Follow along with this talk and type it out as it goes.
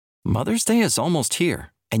Mother's Day is almost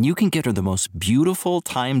here, and you can get her the most beautiful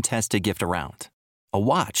time-tested gift around. A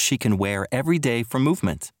watch she can wear every day from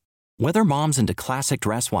Movement. Whether mom's into classic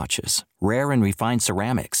dress watches, rare and refined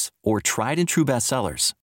ceramics, or tried and true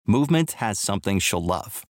bestsellers, Movement has something she'll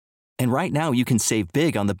love. And right now you can save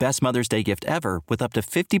big on the best Mother's Day gift ever with up to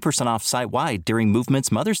 50% off site-wide during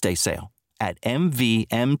Movement's Mother's Day sale at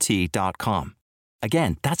MVMT.com.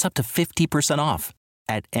 Again, that's up to 50% off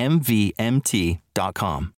at MVMT.com.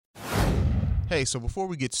 Hey, so before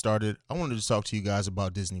we get started, I wanted to talk to you guys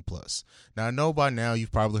about Disney Plus. Now, I know by now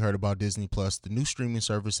you've probably heard about Disney Plus, the new streaming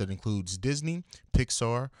service that includes Disney,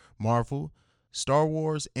 Pixar, Marvel, Star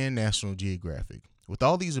Wars, and National Geographic. With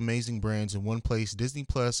all these amazing brands in one place, Disney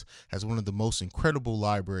Plus has one of the most incredible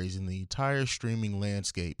libraries in the entire streaming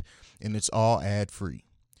landscape, and it's all ad-free.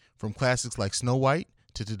 From classics like Snow White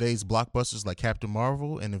to today's blockbusters like Captain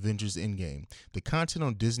Marvel and Avengers Endgame, the content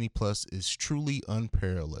on Disney Plus is truly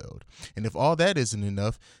unparalleled. And if all that isn't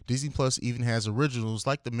enough, Disney Plus even has originals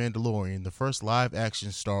like The Mandalorian, the first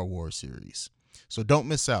live-action Star Wars series. So don't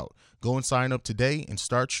miss out. Go and sign up today and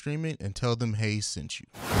start streaming and tell them Hayes sent you.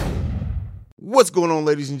 What's going on,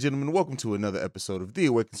 ladies and gentlemen? Welcome to another episode of the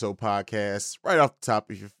Awaken Soul Podcast. Right off the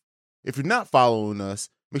top, if you're not following us,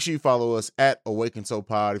 make sure you follow us at Awaken Soul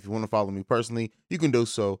Pod. If you want to follow me personally, you can do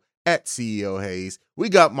so at CEO Hayes. We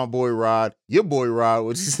got my boy Rod, your boy Rod,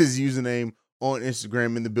 which is his username on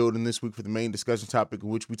Instagram, in the building this week for the main discussion topic, in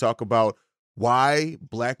which we talk about why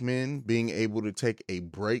Black men being able to take a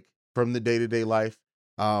break from the day-to-day life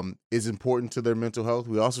is important to their mental health.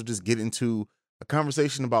 We also just get into a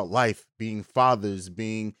conversation about life, being fathers,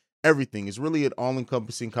 being everything. It's really an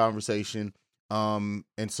all-encompassing conversation. And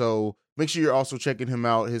so make sure you're also checking him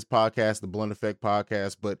out, his podcast, the Blunt Effect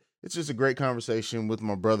Podcast. But it's just a great conversation with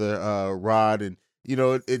my brother Rod. And you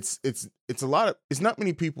know, it's not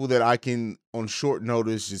many people that I can on short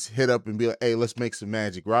notice just hit up and be like, hey, let's make some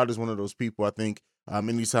magic. Rod is one of those people. I think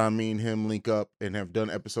anytime me and him link up and have done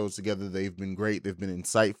episodes together, they've been great. They've been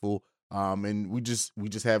insightful. And we just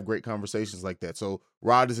have great conversations like that. So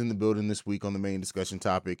Rod is in the building this week on the main discussion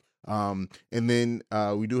topic. And then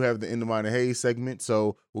we do have the End of Mind of Hayes segment.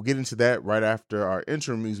 So we'll get into that right after our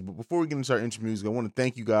intro music. But before we get into our intro music, I want to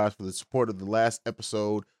thank you guys for the support of the last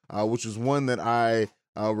episode, which was one that I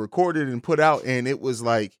recorded and put out. And it was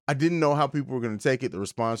like, I didn't know how people were going to take it. The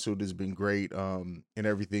response to it has been great and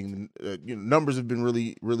everything. Numbers have been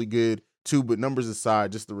really, really good too. But numbers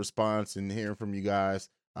aside, just the response and hearing from you guys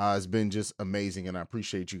has been just amazing, and I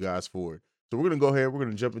appreciate you guys for it. So we're going to go ahead. We're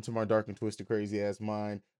going to jump into my dark and twisted, crazy ass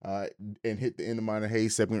mind and hit the End of Mind of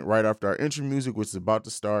Hayes segment right after our intro music, which is about to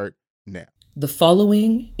start now. The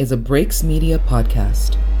following is a Breaks Media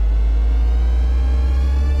podcast.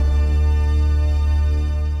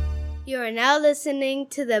 You are now listening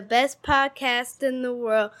to the best podcast in the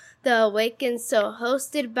world, The Awakened Soul,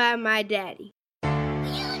 hosted by my daddy.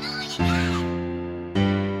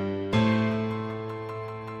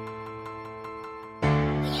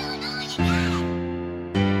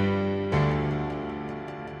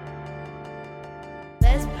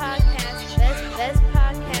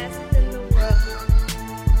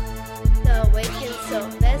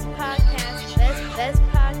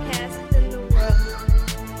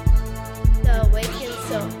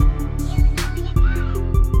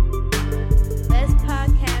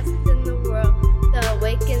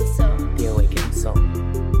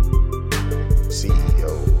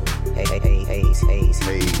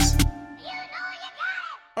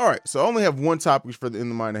 All right, so I only have one topic for the In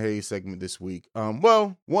the Mind of Hayes segment this week.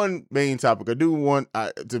 Well, one main topic. I do want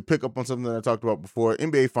to pick up on something that I talked about before.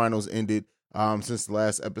 NBA Finals ended since the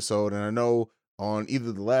last episode, and I know on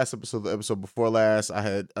either the last episode or the episode before last, I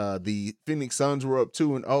had the Phoenix Suns were up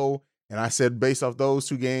 2-0, and I said based off those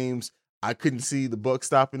two games, I couldn't see the Bucks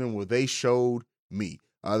stopping them. Well, they showed me.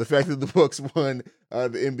 The fact that the Bucks won the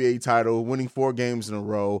NBA title, winning 4 games in a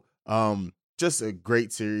row. Just a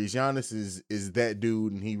great series. Giannis is that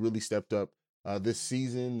dude, and he really stepped up this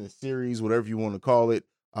season, the series, whatever you want to call it.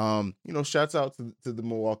 Shouts out to the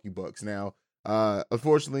Milwaukee Bucks. Now,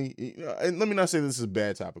 unfortunately, and let me not say this is a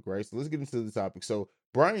bad topic, right? So let's get into the topic. So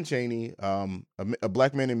Brian Chaney, a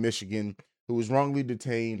black man in Michigan who was wrongly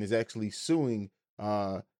detained, is actually suing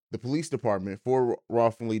the police department for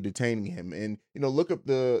wrongfully detaining him. And look up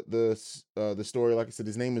the story. Like I said,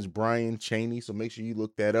 his name is Brian Chaney, so make sure you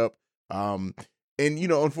look that up.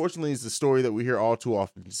 Unfortunately, it's a story that we hear all too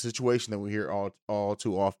often, a situation that we hear all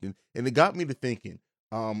too often. And it got me to thinking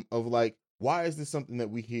of like, why is this something that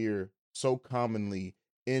we hear so commonly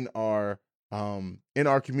in our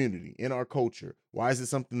community, in our culture? Why is it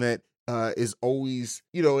something that is always,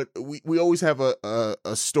 we always have a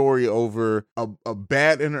story over a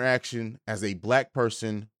bad interaction as a Black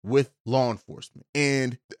person with law enforcement.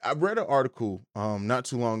 And I read an article not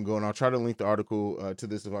too long ago, and I'll try to link the article to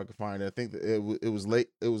this if I can find it. I think that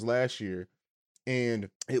it was last year, and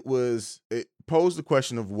it posed the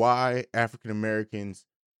question of why African Americans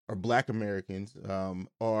or Black Americans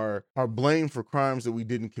are blamed for crimes that we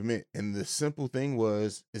didn't commit. And the simple thing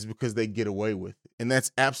is because they get away with it. And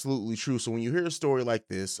that's absolutely true. So when you hear a story like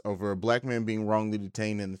this over a Black man being wrongly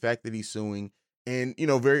detained and the fact that he's suing, and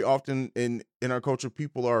very often in our culture,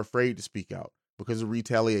 people are afraid to speak out because of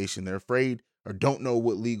retaliation. They're afraid or don't know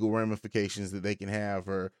what legal ramifications that they can have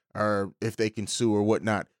or if they can sue or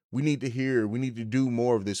whatnot. We need to do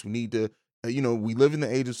more of this. We need to, we live in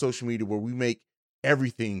the age of social media where we make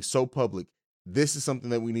everything so public. This is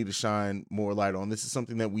something that we need to shine more light on. This is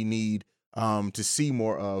something that we need to see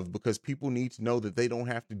more of, because people need to know that they don't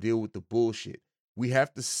have to deal with the bullshit. We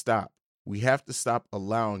have to stop. We have to stop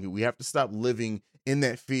allowing it. We have to stop living in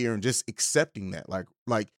that fear and just accepting that. Like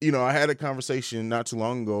I had a conversation not too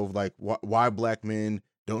long ago of like why Black men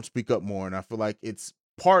don't speak up more, and I feel like it's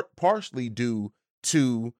partially due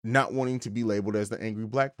to not wanting to be labeled as the angry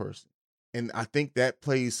Black person. And I think that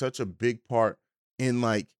plays such a big part in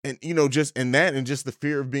just in that, and just the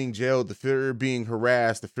fear of being jailed, the fear of being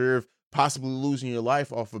harassed, the fear of possibly losing your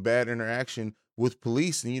life off a bad interaction with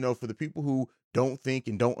police. And, for the people who don't think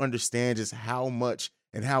and don't understand just how much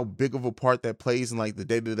and how big of a part that plays in like the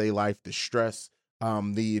day-to-day life, the stress,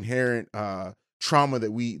 the inherent trauma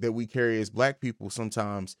that we carry as Black people,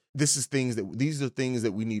 sometimes these are things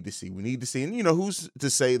that we need to see. We need to see, and who's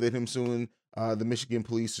to say that him suing the Michigan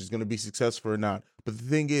police is going to be successful or not? But the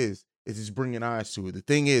thing is just bringing eyes to it. The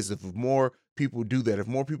thing is, if more people do that, if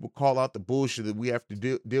more people call out the bullshit that we have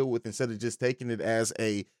to deal with, instead of just taking it as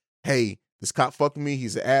a, hey, this cop fucking me,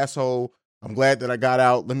 he's an asshole, I'm glad that I got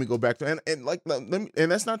out, let me go back to,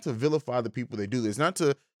 and that's not to vilify the people that do this, not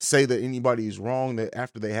to say that anybody is wrong, that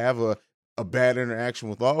after they have a bad interaction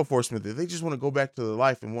with law enforcement, that they just want to go back to their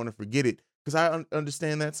life and want to forget it, because I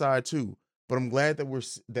understand that side too. But I'm glad that we're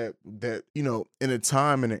that in a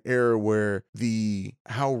time and an era where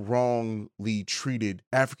how wrongly treated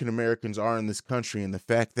African Americans are in this country, and the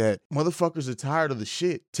fact that motherfuckers are tired of the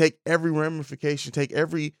shit. Take every ramification, take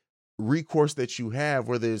every recourse that you have,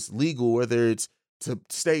 whether it's legal, whether it's to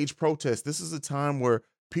stage protest. This is a time where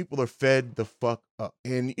people are fed the fuck up.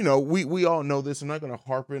 And we all know this. I'm not going to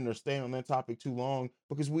harp in or stay on that topic too long,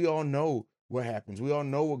 because we all know what happens. We all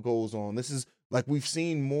know what goes on. This is like, we've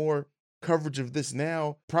seen more coverage of this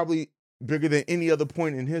now, probably bigger than any other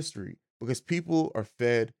point in history, because people are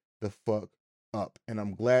fed the fuck up. And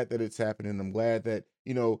I'm glad that it's happening. I'm glad that,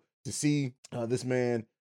 to see this man,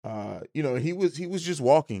 he was just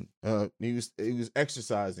walking, he was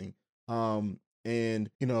exercising, and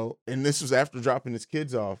this was after dropping his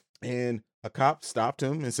kids off, and a cop stopped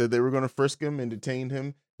him and said they were going to frisk him and detain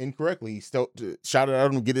him incorrectly. He shouted at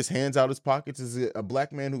him to get his hands out his pockets as a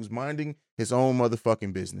Black man who's minding his own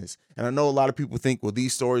motherfucking business. And I know a lot of people think, well,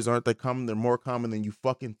 these stories aren't that common. They're more common than you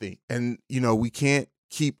fucking think. And, we can't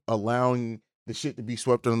keep allowing the shit to be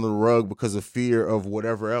swept under the rug because of fear of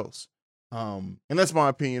whatever else. And that's my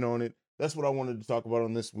opinion on it. That's what I wanted to talk about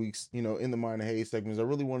on this week's, In the Mind of Hayes segments. I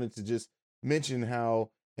really wanted to just mention how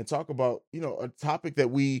and talk about, a topic that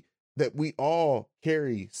we all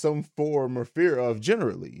carry some form or fear of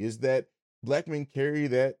generally, is that Black men carry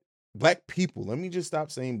that. Black people, let me just stop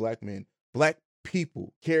saying Black men. Black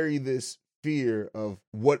people carry this fear of,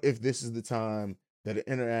 what if this is the time that an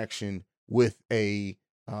interaction with a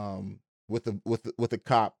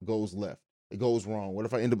cop goes left? It goes wrong. What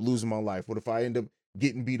if I end up losing my life? What if I end up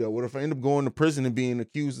getting beat up? What if I end up going to prison and being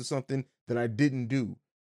accused of something that I didn't do?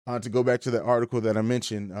 To go back to the article that I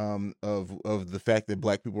mentioned, of the fact that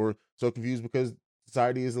Black people are so confused because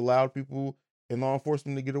society has allowed people in law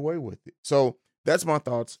enforcement to get away with it. So that's my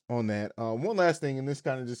thoughts on that. One last thing, and this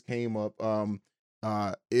kind of just came up,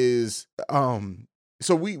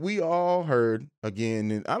 so we all heard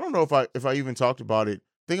again, and I don't know if I even talked about it.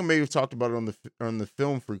 I think I may have talked about it on the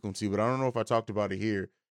film frequency, but I don't know if I talked about it here.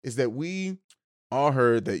 Is that we all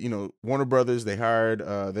heard that Warner Brothers, they hired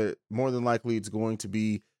that more than likely it's going to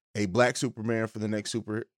be a Black Superman for the next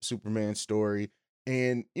Superman story,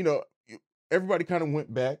 and everybody kind of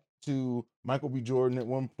went back to Michael B. Jordan at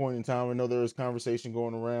one point in time. I know there was conversation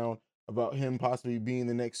going around about him possibly being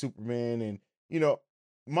the next Superman, and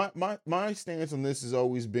my stance on this has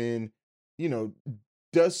always been,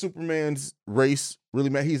 does Superman's race really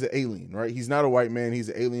matter? He's an alien, right? He's not a white man, he's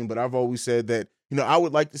an alien. But I've always said that, I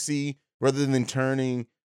would like to see, rather than turning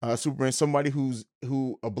Superman, somebody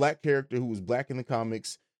a Black character who was Black in the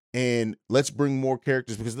comics, and let's bring more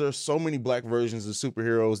characters, because there's so many black versions of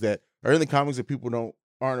superheroes that are in the comics that people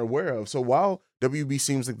aren't aware of. So while WB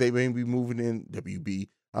seems like they may be moving in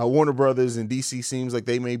Warner Brothers and DC seems like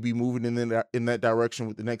they may be moving in that direction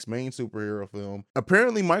with the next main superhero film,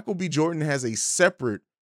 apparently Michael B. Jordan has a separate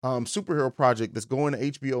superhero project that's going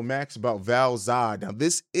to HBO Max about Val Zod. Now,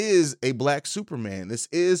 this is a black Superman. This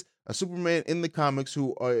is a Superman in the comics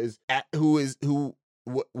who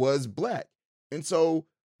was black. And so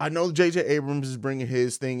I know J.J. Abrams is bringing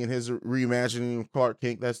his thing and his reimagining of Clark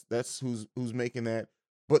Kent. That's who's making that.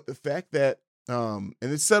 But the fact that and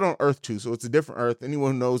it's set on Earth 2, so it's a different Earth.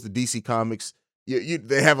 Anyone who knows the DC comics,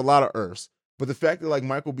 they have a lot of Earths. But the fact that like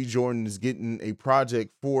Michael B. Jordan is getting a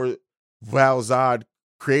project for Val Zod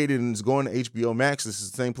created and is going to HBO Max. This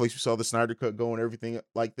is the same place we saw the Snyder Cut go and everything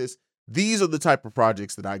like this. These are the type of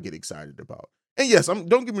projects that I get excited about. And yes,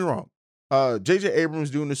 don't get me wrong. J.J. Abrams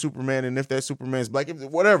doing the Superman, and if that Superman's black, if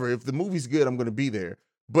the movie's good, I'm going to be there.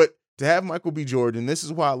 But to have Michael B. Jordan, this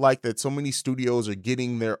is why I like that so many studios are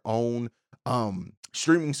getting their own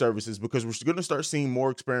streaming services, because we're going to start seeing more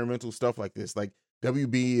experimental stuff like this, like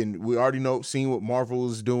WB, and we already seeing what Marvel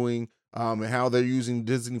is doing, and how they're using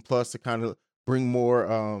Disney Plus to kind of bring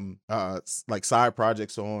more like side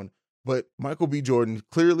projects on. But Michael B. Jordan,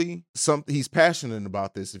 clearly he's passionate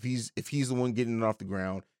about this. If he's the one getting it off the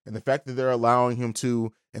ground, and the fact that they're allowing him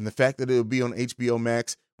to, and the fact that it'll be on HBO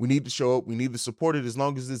Max, we need to show up, we need to support it as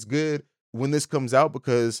long as it's good when this comes out,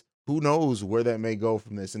 because who knows where that may go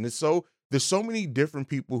from this. And there's so many different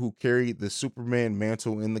people who carry the Superman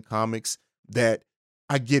mantle in the comics that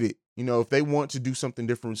I get it. If they want to do something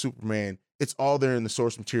different with Superman, it's all there in the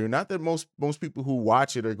source material. Not that most people who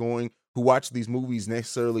watch it who watch these movies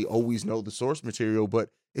necessarily always know the source material, but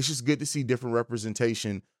it's just good to see different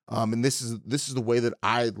representation. And this is the way that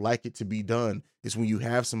I like it to be done, is when you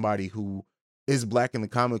have somebody who is black in the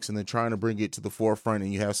comics and they're trying to bring it to the forefront,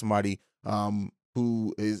 and you have somebody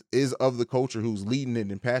who is of the culture, who's leading it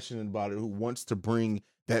and passionate about it, who wants to bring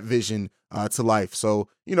that vision to life. So,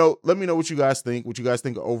 let me know what you guys think. What you guys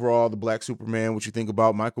think of overall the Black Superman, what you think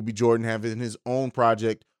about Michael B. Jordan having his own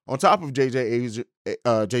project on top of J.J.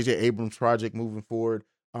 Abrams' project moving forward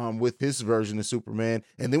with his version of Superman.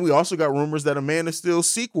 And then we also got rumors that a Man of Steel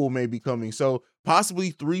sequel may be coming. So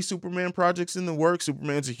possibly 3 Superman projects in the works.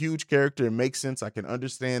 Superman's a huge character. It makes sense. I can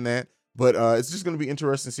understand that. But it's just going to be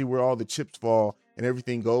interesting to see where all the chips fall and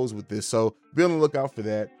everything goes with this. So be on the lookout for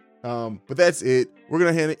that. But that's it. We're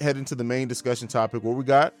going to head into the main discussion topic, where we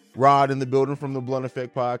got Rod in the building from the Blunt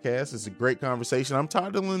Effect podcast. It's a great conversation. I'm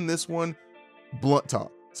titling this one Blunt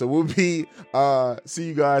Talk. So we'll be see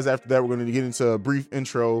you guys after that. We're going to get into a brief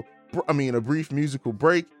musical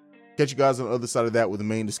break. Catch you guys on the other side of that with the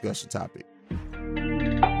main discussion topic.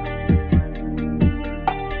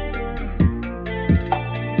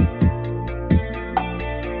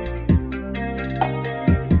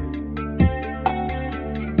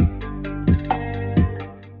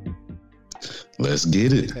 Let's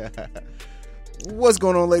get it. What's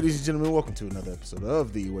going on, ladies and gentlemen? Welcome to another episode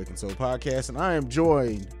of the Awaken Soul podcast, and I am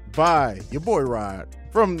joined by your boy Rod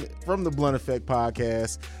from the Blunt Effect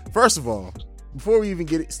podcast. First of all, before we even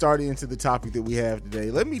get started into the topic that we have today,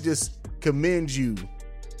 let me just commend you.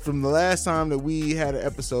 From the last time that we had an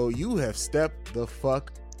episode, you have stepped the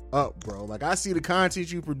fuck up, bro. Like, I see the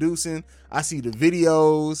content you producing, I see the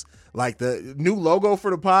videos, like the new logo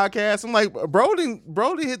for the podcast. I'm like, bro didn't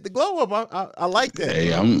hit the glow up. I like that.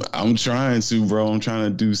 Hey, I'm trying to, bro. I'm trying to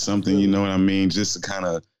do something, you know what I mean? Just to kind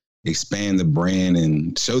of expand the brand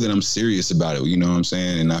and show that I'm serious about it. You know what I'm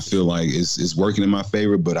saying? And I feel like it's working in my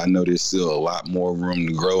favor, but I know there's still a lot more room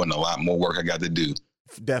to grow and a lot more work I got to do.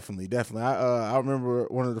 Definitely. I remember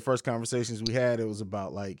one of the first conversations we had. It was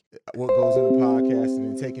about like what goes into podcasting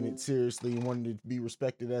and taking it seriously and wanting to be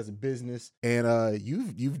respected as a business. And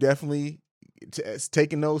you've definitely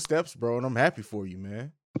taken those steps, bro. And I'm happy for you,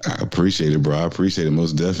 man. I appreciate it, bro. I appreciate it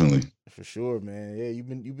most definitely. For sure, man. Yeah, you've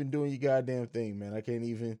been doing your goddamn thing, man. I can't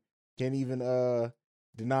even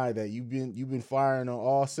deny that you've been firing on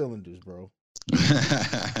all cylinders, bro.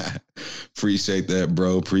 Appreciate that,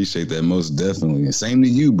 bro. Appreciate that most definitely. And same to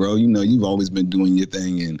you, bro. You know, you've always been doing your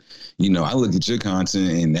thing, and you know, I look at your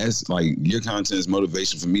content, and that's like your content is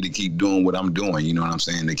motivation for me to keep doing what I'm doing. You know what I'm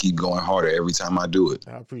saying? To keep going harder every time I do it.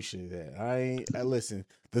 I appreciate that. I listen.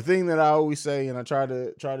 The thing that I always say, and I try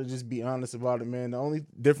to just be honest about it, man. The only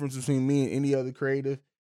difference between me and any other creative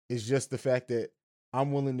is just the fact that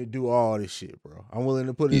I'm willing to do all this shit, bro. I'm willing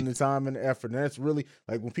to put in the time and the effort. And that's really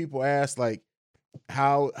like when people ask like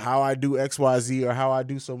how I do XYZ or how I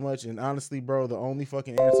do so much. And honestly, bro, the only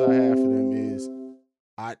fucking answer I have for them is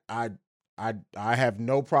I I have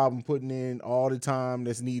no problem putting in all the time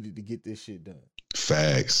that's needed to get this shit done.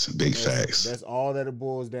 Facts, big facts. That's all that it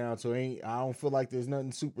boils down to. I don't feel like there's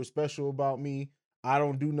nothing super special about me. I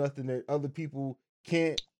don't do nothing that other people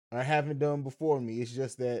can't or haven't done before me. It's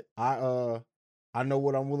just that I know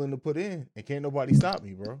what I'm willing to put in, and can't nobody stop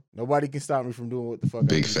me, bro. Nobody can stop me from doing what the fuck.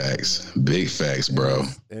 Big facts, big facts, bro.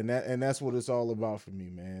 And that's what it's all about for me,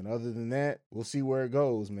 man. Other than that, we'll see where it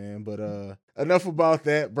goes, man. But enough about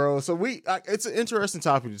that, bro. So it's an interesting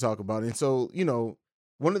topic to talk about, and so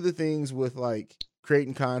one of the things with like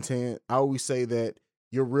creating content, I always say that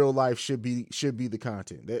your real life should be the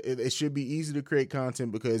content. It should be easy to create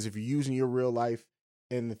content, because if you're using your real life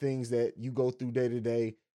and the things that you go through day to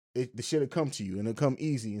day, the shit will come to you and it'll come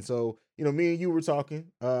easy. And so, me and you were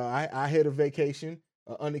talking. I had a vacation,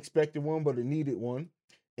 an unexpected one, but a needed one.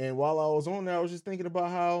 And while I was on there, I was just thinking about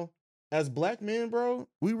how, as black men, bro,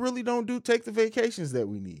 we really don't take the vacations that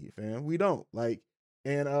we need, fam. We don't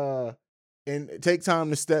and take time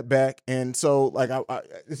to step back. And so, like,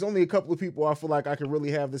 it's only a couple of people I feel like I could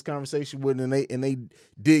really have this conversation with, and they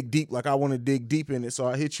dig deep, like I want to dig deep in it. So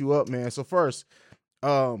I hit you up, man. So first,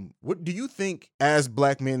 what do you think as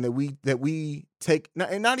black men that we take,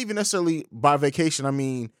 and not even necessarily by vacation, I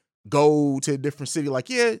mean go to a different city, like,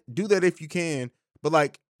 yeah, do that if you can, but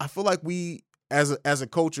like I feel like we as a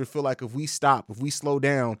culture feel like if we slow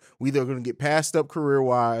down, we either going to get passed up career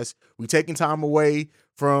wise, we taking time away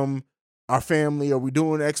from our family, or we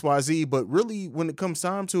doing XYZ, but really when it comes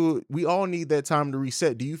time to it, we all need that time to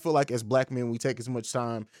reset. Do you feel like as black men we take as much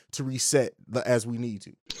time to reset as we need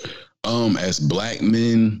to? As black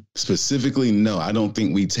men specifically, no, I don't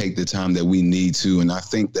think we take the time that we need to. And I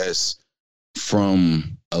think that's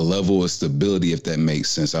from a level of stability, if that makes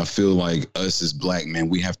sense. I feel like us as black men,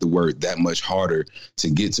 we have to work that much harder to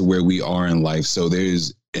get to where we are in life. So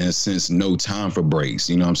there's, in a sense, no time for breaks.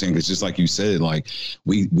 You know what I'm saying? Because just like you said, like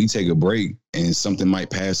we take a break and something might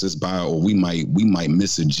pass us by, or we might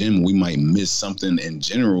miss a gym. We might miss something in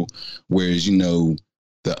general. Whereas,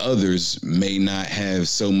 the others may not have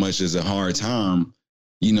so much as a hard time,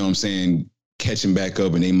 catching back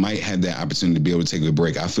up, and they might have that opportunity to be able to take a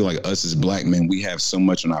break. I feel like us as black men, we have so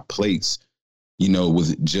much on our plates,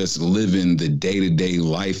 with just living the day-to-day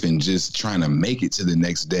life and just trying to make it to the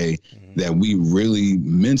next day, that we really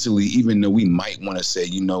mentally, even though we might want to say,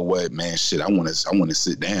 you know what, man, shit, I want to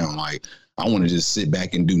sit down. Like, I want to just sit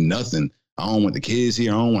back and do nothing. I don't want the kids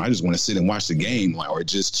here. I just want to sit and watch the game, or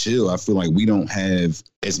just chill. I feel like we don't have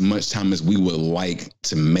as much time as we would like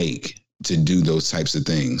to make to do those types of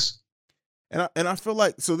things. And I feel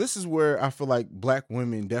like, so this is where I feel like black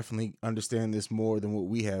women definitely understand this more than what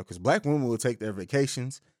we have, because black women will take their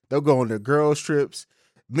vacations. They'll go on their girls' trips.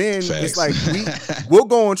 Men, Facts. It's like we'll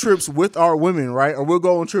go on trips with our women, right? Or we'll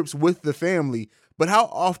go on trips with the family. But how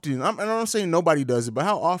often, I'm not saying nobody does it, but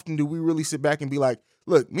how often do we really sit back and be like,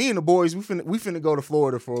 look, me and the boys, we finna go to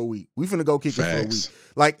Florida for a week. We finna go kick it for a week.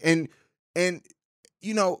 Like, and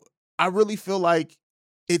I really feel like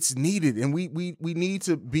it's needed, and we need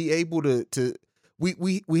to be able to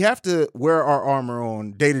we have to wear our armor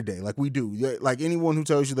on day to day, like we do. Like, anyone who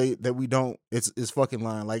tells you that we don't, is fucking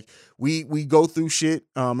lying. Like, we go through shit.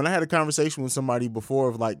 And I had a conversation with somebody before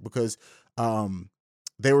of like, because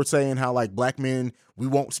they were saying how like black men, we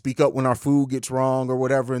won't speak up when our food gets wrong or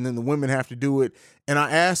whatever, and then the women have to do it. And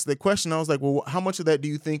I asked the question, I was like, well, how much of that do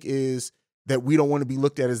you think is that we don't want to be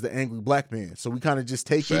looked at as the angry black man? So we kind of just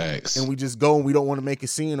take Facts. it and we just go, and we don't want to make a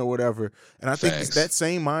scene or whatever. And I think it's that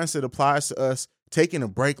same mindset applies to us taking a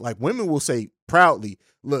break. Like, women will say proudly,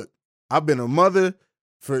 look, I've been a mother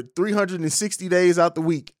for 360 days out the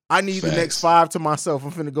week. I need the next 5 to myself.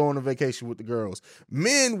 I'm finna go on a vacation with the girls.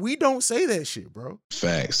 Men, we don't say that shit, bro.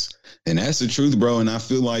 Facts. And that's the truth, bro. And I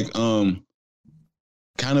feel like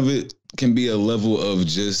kind of it can be a level of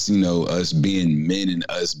just, us being men and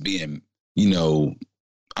us being, I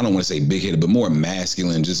don't want to say big-headed, but more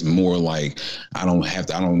masculine, just more like, I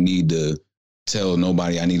don't need to tell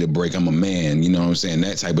nobody I need a break. I'm a man, you know what I'm saying?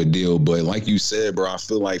 That type of deal. But like you said, bro, I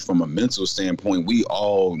feel like from a mental standpoint, we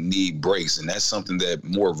all need breaks. And that's something that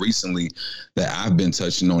more recently that I've been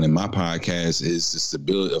touching on in my podcast is the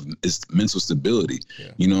stability of mental stability.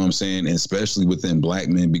 Yeah. You know what I'm saying? And especially within black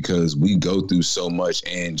men, because we go through so much.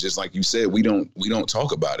 And just like you said, we don't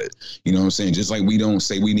talk about it. You know what I'm saying? Just like we don't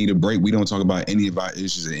say we need a break, we don't talk about any of our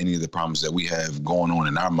issues and any of the problems that we have going on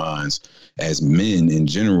in our minds as men in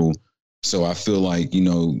general. So I feel like,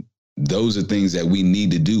 those are things that we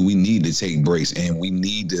need to do. We need to take breaks, and we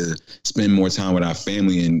need to spend more time with our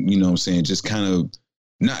family and, just kind of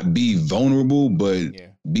not be vulnerable, but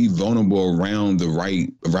be vulnerable around the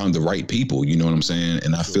right people. You know what I'm saying?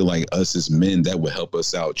 And I feel like us as men, that would help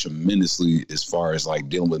us out tremendously as far as like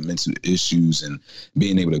dealing with mental issues and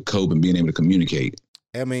being able to cope and being able to communicate.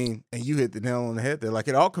 I mean, and you hit the nail on the head there. Like,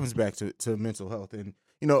 it all comes back to mental health. And,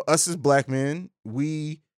 you know, us as black men,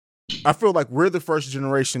 I feel like we're the first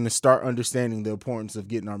generation to start understanding the importance of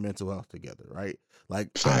getting our mental health together, right?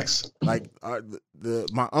 Like,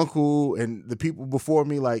 my uncle and the people before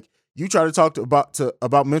me, like, you try to talk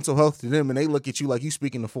about mental health to them, and they look at you like you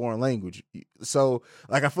speaking a foreign language. So,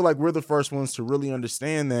 like, I feel like we're the first ones to really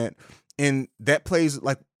understand that, and that plays,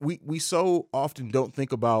 like, we so often don't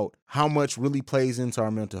think about how much really plays into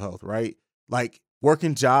our mental health, right? Like,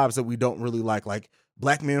 working jobs that we don't really like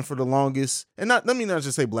black men for the longest, and let me not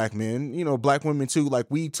just say black men, you know, black women too. Like,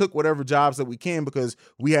 we took whatever jobs that we can because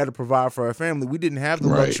we had to provide for our family. We didn't have the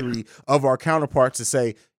luxury of our counterparts to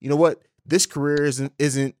say, you know what, this career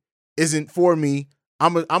isn't for me.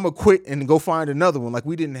 I'm a quit and go find another one. Like,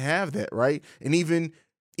 we didn't have that, right? And even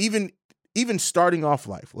starting off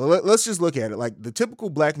life, let's just look at it. Like, the typical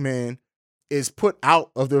black man is put out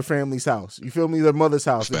of their family's house. You feel me? Their mother's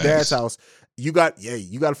house, their dad's house. You got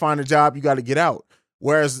to find a job. You got to get out.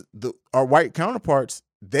 Whereas our white counterparts,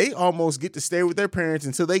 they almost get to stay with their parents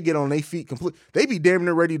until they get on their feet complete. They be damn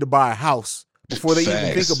near ready to buy a house before they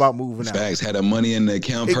even think about moving out. Facts. Had the money in the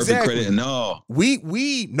account, perfect credit and all.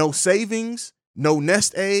 We no savings, no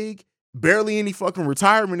nest egg, barely any fucking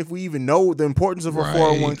retirement if we even know the importance of a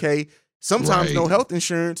 401k. Sometimes no health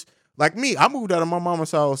insurance. Like me, I moved out of my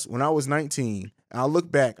mama's house when I was 19. And I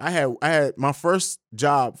look back, I had my first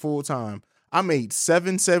job full time. I made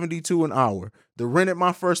 $7.72 an hour. The rent at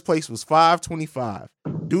my first place was $5.25.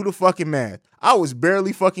 Do the fucking math. I was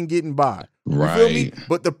barely fucking getting by. You feel me?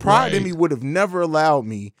 But the pride in me would have never allowed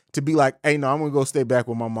me to be like, hey, no, I'm going to go stay back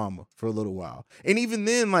with my mama for a little while. And even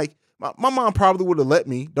then, like, my mom probably would have let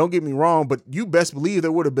me. Don't get me wrong, but you best believe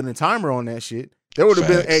there would have been a timer on that shit. There would have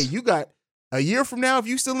been, hey, you got a year from now, if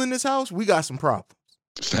you still in this house, we got some problems.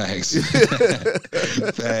 Facts.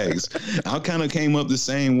 Facts. I kind of came up the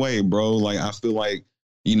same way, bro. Like, I feel like,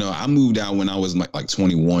 you know, I moved out when I was like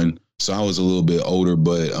 21, so I was a little bit older,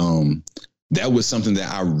 but that was something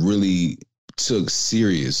that I really took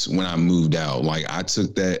serious when I moved out. Like, I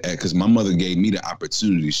took that because my mother gave me the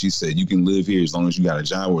opportunity. She said, you can live here as long as you got a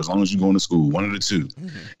job or as long as you're going to school, one of the two.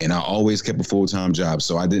 Mm-hmm. And I always kept a full-time job,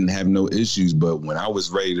 so I didn't have no issues. But when I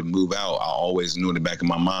was ready to move out, I always knew in the back of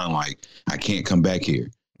my mind, like, I can't come back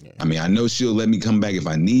here. Yeah. I mean, I know she'll let me come back if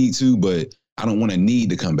I need to, but I don't want to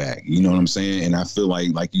need to come back. You know what I'm saying? And I feel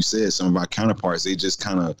like you said, some of our counterparts, they just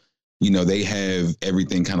kind of, you know, they have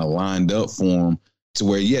everything kind of lined up for them to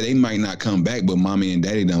where, yeah, they might not come back, but mommy and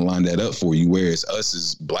daddy done line that up for you. Whereas us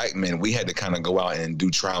as black men, we had to kind of go out and do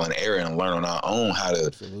trial and error and learn on our own how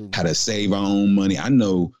to save our own money. I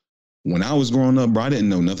know when I was growing up, bro, I didn't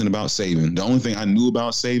know nothing about saving. The only thing I knew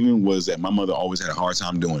about saving was that my mother always had a hard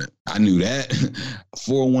time doing it. I knew that.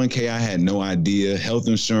 401k, I had no idea. Health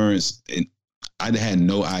insurance, I had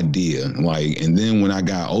no idea. Like, and then when I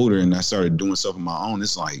got older and I started doing stuff on my own,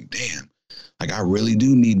 it's like, damn, like, I really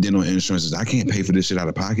do need dental insurances. I can't pay for this shit out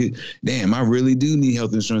of pocket. Damn, I really do need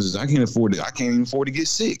health insurances. I can't afford it. I can't even afford to get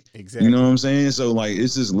sick. Exactly. You know what I'm saying? So, like,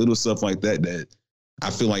 it's just little stuff like that I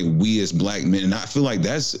feel like we as black men, and I feel like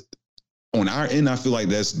that's on our end, I feel like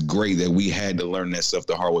that's great that we had to learn that stuff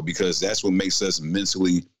the hard way, because that's what makes us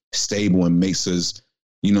mentally stable and makes us,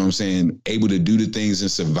 you know what I'm saying, able to do the things and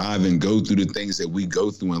survive and go through the things that we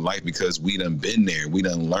go through in life, because we done been there. We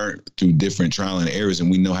done learned through different trial and errors, and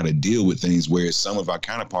we know how to deal with things, whereas some of our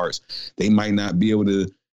counterparts, they might not be able to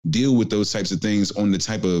deal with those types of things on the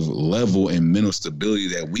type of level and mental stability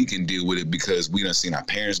that we can deal with it, because we done seen our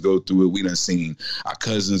parents go through it. We done seen our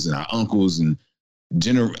cousins and our uncles, and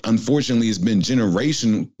unfortunately, it's been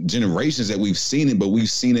generations that we've seen it, but we've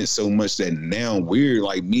seen it so much that now we're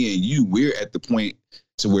like, me and you, we're at the point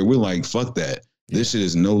to where we're like, fuck that. This shit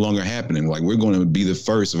is no longer happening. Like, we're going to be the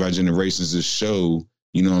first of our generations to show,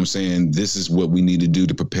 you know what I'm saying, this is what we need to do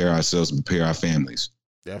to prepare ourselves, prepare our families.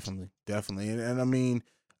 Definitely. And I mean,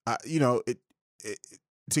 you know,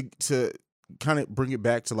 to kind of bring it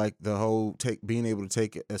back to like the whole being able to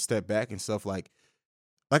take a step back and stuff, like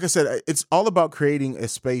I said, it's all about creating a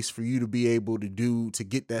space for you to be able to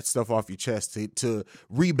get that stuff off your chest, to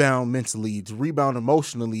rebound mentally, to rebound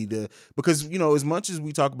emotionally, because, you know, as much as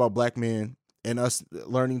we talk about black men and us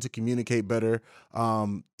learning to communicate better,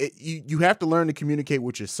 you have to learn to communicate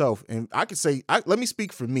with yourself. And I could say, let me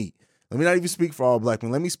speak for me. Let me not even speak for all black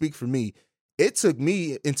men. Let me speak for me. It took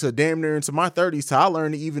me into damn near into my 30s till I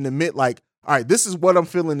learned to even admit, like, all right, this is what I'm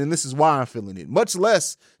feeling and this is why I'm feeling it. Much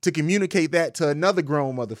less to communicate that to another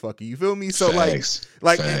grown motherfucker. You feel me? So Facts.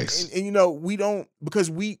 and you know, we don't, because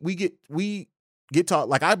we get taught,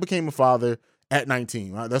 like I became a father at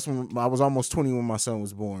 19. Right? That's when I was almost 20 when my son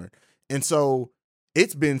was born. And so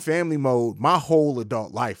it's been family mode my whole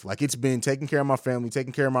adult life. Like it's been taking care of my family,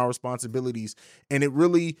 taking care of my responsibilities. And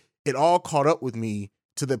it all caught up with me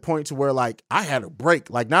to the point to where like I had a break,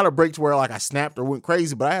 like not a break to where like I snapped or went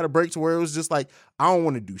crazy, but I had a break to where it was just like, I don't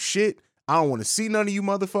want to do shit. I don't want to see none of you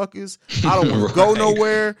motherfuckers. I don't want to go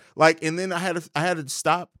nowhere. Like, and then I had to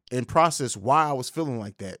stop and process why I was feeling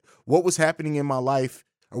like that. What was happening in my life,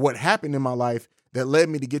 or what happened in my life that led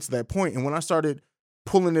me to get to that point. And when I started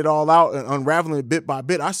pulling it all out and unraveling it bit by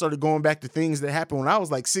bit, I started going back to things that happened when I was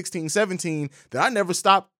like 16, 17 that I never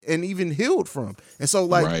stopped and even healed from. And so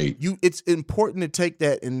like it's important to take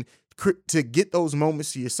that and to get those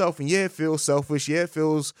moments to yourself. And yeah, it feels selfish. Yeah, it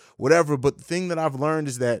feels whatever. But the thing that I've learned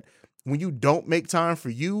is that when you don't make time for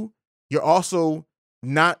you, you're also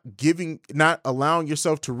not allowing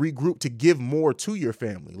yourself to regroup to give more to your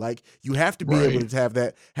family. Like you have to be able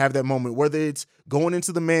to have that moment, whether it's going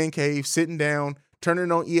into the man cave, sitting down,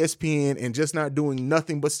 turning on ESPN and just not doing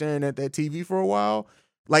nothing but staring at that TV for a while.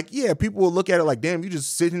 Like, yeah, people will look at it like, damn, you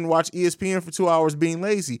just sit and watch ESPN for 2 hours being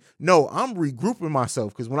lazy. No, I'm regrouping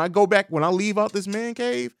myself because when I leave out this man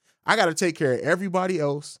cave, I got to take care of everybody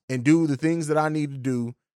else and do the things that I need to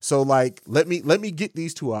do. So like, let me get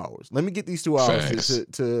these 2 hours. Let me get these 2 hours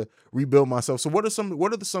to rebuild myself. So what are some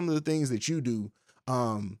of the things that you do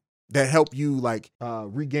that help you like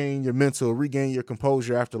regain your mental, regain your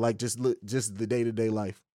composure after like just the day-to-day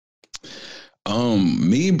life?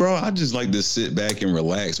 Me, bro, I just like to sit back and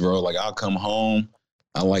relax, bro. Like I'll come home.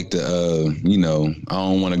 I like to, you know, I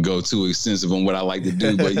don't want to go too extensive on what I like to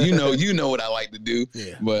do, but you know what I like to do.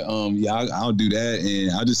 Yeah. But I'll do that,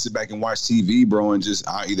 and I'll just sit back and watch TV, bro, and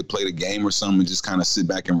I'll either play the game or something, and just kind of sit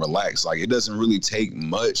back and relax. Like it doesn't really take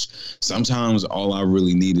much. Sometimes all I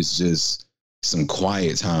really need is just some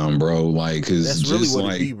quiet time, bro. Like, cause that's just really what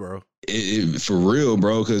like, it be, bro. It for real,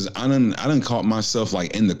 bro. Cause I done caught myself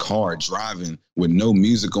like in the car driving with no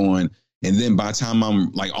music on. And then by the time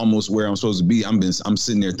I'm like almost where I'm supposed to be, I'm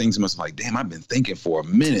sitting there thinking to myself like, damn, I've been thinking for a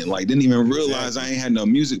minute. Like didn't even realize I ain't had no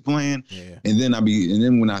music playing. Yeah. And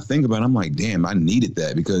then when I think about it, I'm like, damn, I needed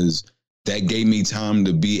that because that gave me time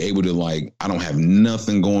to be able to like, I don't have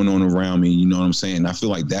nothing going on around me. You know what I'm saying? I feel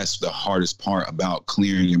like that's the hardest part about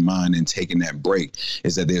clearing your mind and taking that break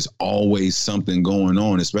is that there's always something going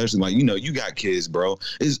on, especially like, you know, you got kids, bro.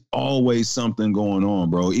 There's always something going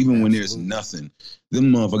on, bro. Even when there's nothing,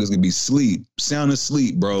 them motherfuckers gonna be sound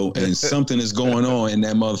asleep, bro. And something is going on in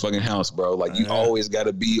that motherfucking house, bro. Like you always got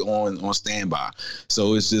to be on standby.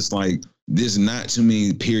 So it's just like, there's not too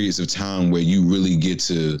many periods of time where you really get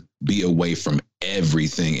to be away from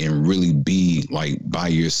everything and really be like by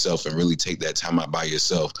yourself and really take that time out by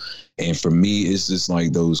yourself. And for me, it's just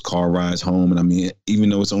like those car rides home. And I mean, even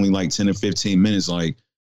though it's only like 10 or 15 minutes, like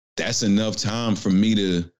that's enough time for me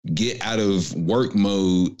to get out of work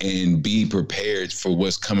mode and be prepared for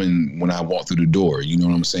what's coming when I walk through the door. You know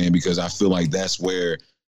what I'm saying? Because I feel like that's where,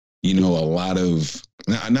 you know, a lot of,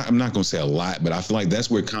 I'm not going to say a lot, but I feel like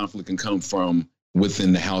that's where conflict can come from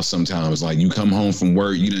within the house sometimes. Like you come home from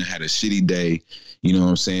work, you done had a shitty day, you know what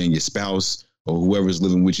I'm saying? Your spouse or whoever's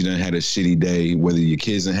living with you done had a shitty day, whether your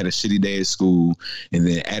kids done had a shitty day at school, and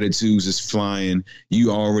then attitudes is flying.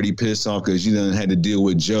 You already pissed off because you done had to deal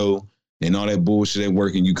with Joe and all that bullshit at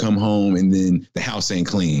work, and you come home and then the house ain't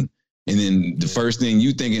clean. And then the first thing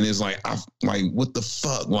you thinking is like, what the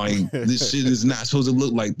fuck? Like this shit is not supposed to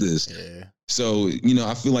look like this. Yeah. So, you know,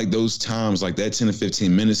 I feel like those times like that 10 to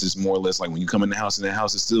 15 minutes is more or less like when you come in the house and the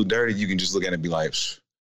house is still dirty, you can just look at it and be like,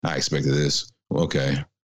 I expected this. Okay,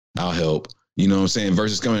 I'll help. You know what I'm saying?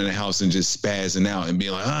 Versus coming in the house and just spazzing out and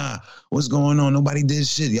being like, what's going on? Nobody did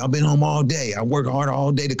shit. Y'all been home all day. I work hard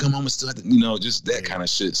all day to come home and still have to, you know, just that kind of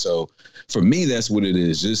shit. So for me, that's what it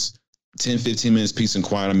is. Just 10, 15 minutes, peace and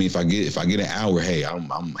quiet. I mean, if I get an hour, hey,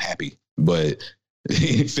 I'm happy. But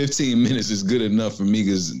 15 minutes is good enough for me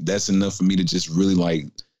because that's enough for me to just really like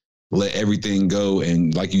let everything go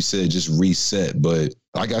and, like you said, just reset. But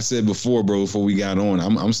like I said before, bro, before we got on,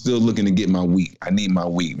 I'm still looking to get my week. I need my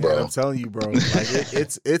week, bro. Yeah, I'm telling you, bro. Like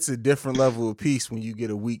it's a different level of peace when you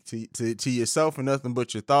get a week to yourself and nothing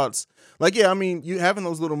but your thoughts. Like, yeah, I mean, you having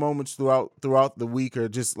those little moments throughout the week, or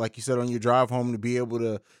just like you said on your drive home, to be able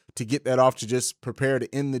to get that off, to just prepare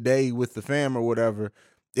to end the day with the fam or whatever.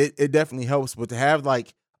 It definitely helps. But to have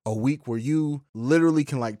like a week where you literally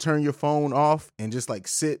can like turn your phone off and just like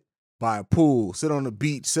sit by a pool, sit on the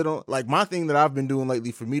beach, like my thing that I've been doing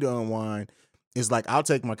lately for me to unwind is like I'll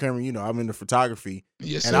take my camera, you know, I'm into photography,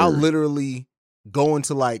 Yes, and sir. I'll literally go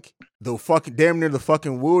into like the fucking damn near the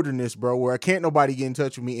fucking wilderness, bro, where I can't nobody get in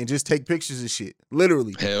touch with me and just take pictures of shit,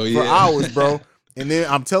 literally, Hell for yeah. hours, bro. And then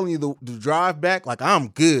I'm telling you, the drive back, like I'm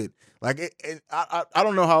good. Like I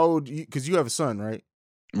don't know how old you, because you have a son, right?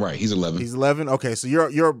 Right. He's 11. He's 11. Okay, so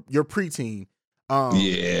you're preteen. Yeah.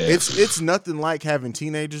 It's nothing like having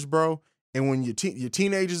teenagers, bro. And when your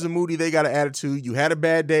teenagers are moody, they got an attitude. You had a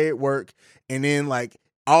bad day at work, and then like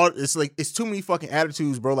it's too many fucking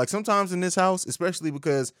attitudes, bro. Like sometimes in this house, especially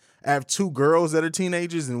because I have 2 girls that are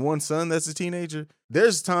teenagers and 1 son that's a teenager.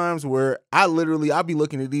 There's times where I'll be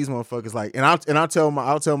looking at these motherfuckers like, and I'll tell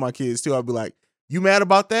my kids too. I'll be like, you mad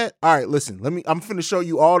about that? All right, listen, I'm finna show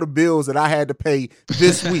you all the bills that I had to pay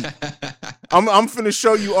this week. I'm finna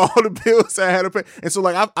show you all the bills I had to pay. And so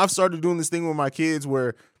like I've started doing this thing with my kids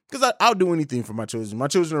where, because I'll do anything for my children. My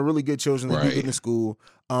children are really good children. They do good in school.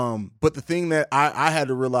 But the thing that I had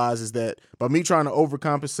to realize is that by me trying to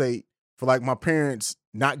overcompensate for like my parents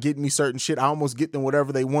not getting me certain shit, I almost get them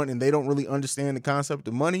whatever they want, and they don't really understand the concept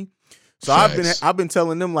of money. So I've been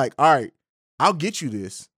telling them like, all right, I'll get you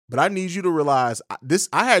this, but I need you to realize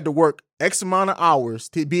I had to work X amount of hours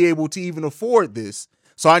to be able to even afford this.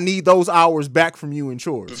 So I need those hours back from you in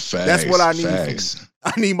chores. That's what I need.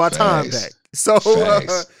 I need my time back. So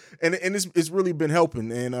and it's really been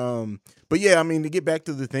helping. And but yeah, I mean, to get back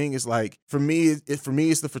to the thing, it's like for me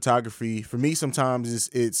it's the photography. For me, sometimes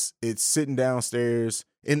it's sitting downstairs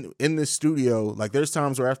in the studio. Like there's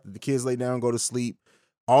times where after the kids lay down, go to sleep,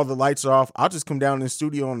 all the lights are off, I'll just come down in the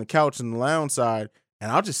studio on the couch in the lounge side,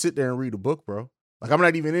 and I'll just sit there and read a book, bro. Like I'm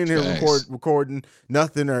not even in here recording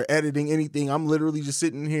nothing or editing anything. I'm literally just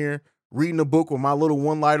sitting here reading a book with my little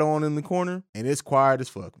one light on in the corner, and it's quiet as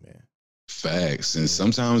fuck, man. Facts. And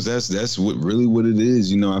sometimes that's what it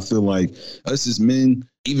is. You know, I feel like us as men,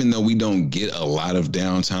 even though we don't get a lot of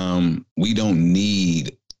downtime, we don't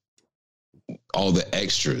need all the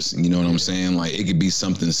extras. You know what I'm saying? Like it could be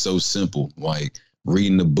something so simple, like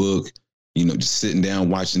reading a book, you know, just sitting down,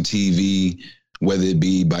 watching TV, whether it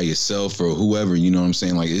be by yourself or whoever, you know what I'm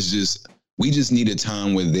saying? Like we just need a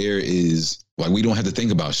time where there is, like, we don't have to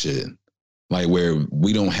think about shit. Like where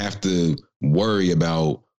we don't have to worry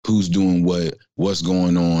about who's doing what's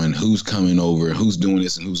going on, who's coming over, who's doing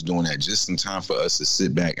this and who's doing that. Just some time for us to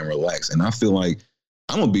sit back and relax. And I feel like,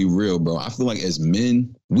 I'm gonna be real, bro. I feel like as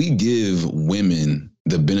men, we give women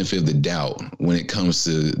the benefit of the doubt when it comes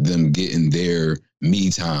to them getting their me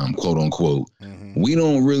time, quote unquote. Mm-hmm. We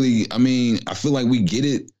don't really, I mean, I feel like we get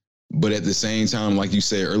it, but at the same time, like you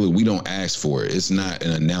said earlier, we don't ask for it. It's not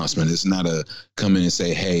an announcement. It's not a come in and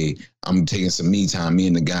say, hey, I'm taking some me time. Me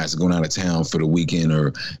and the guys are going out of town for the weekend,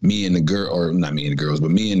 or me and the girl, or not me and the girls,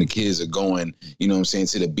 but me and the kids are going, you know what I'm saying,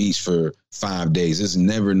 to the beach for 5 days. It's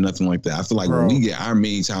never nothing like that. I feel like when we get our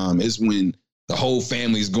me time, it's when the whole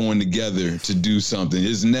family's going together to do something.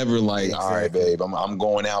 It's never like, all right, babe, I'm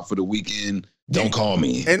going out for the weekend. Don't call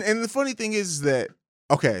me. And the funny thing is that,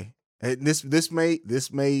 okay, this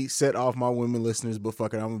may set off my women listeners, but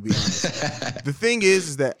fuck it, I'm gonna be honest. The thing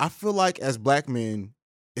is that I feel like as black men,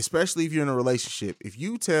 especially if you're in a relationship, if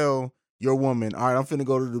you tell your woman, all right, I'm finna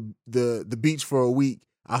go to the beach for a week,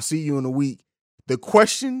 I'll see you in a week, the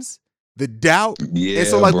questions, the doubt, and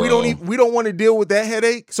so like, bro, we don't want to deal with that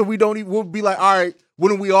headache, so we'll be like, all right,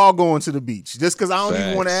 when are we all going to the beach? Just because I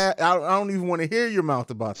don't even want to hear your mouth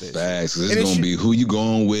about that. Facts. It's gonna be who you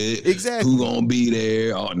going with, exactly. Who gonna be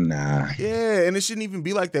there? Oh nah. Yeah, and it shouldn't even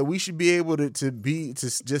be like that. We should be able to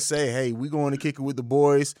just say, hey, we going to kick it with the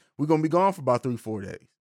boys. We're gonna be gone for about 3-4 days.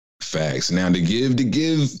 Facts. Now to give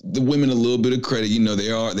the women a little bit of credit, you know,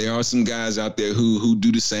 there are some guys out there who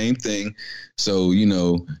do the same thing. So, you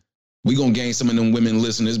know, we gonna gain some of them women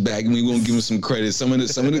listeners back, and we gonna give them some credit. Some of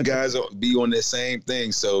the guys be on that same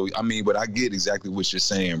thing. So I mean, but I get exactly what you're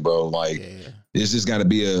saying, bro. Like, there's just got to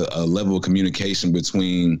be a level of communication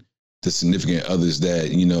between the significant others that,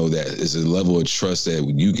 you know, that is a level of trust that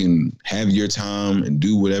you can have your time and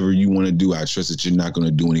do whatever you want to do. I trust that you're not going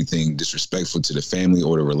to do anything disrespectful to the family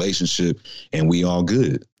or the relationship, and we all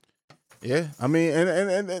good. Yeah, I mean,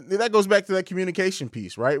 and that goes back to that communication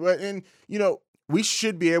piece, right? And you know, we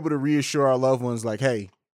should be able to reassure our loved ones, like, hey,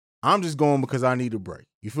 I'm just going because I need a break.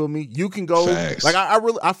 You feel me? You can go. Facts. Like, I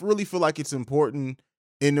really feel like it's important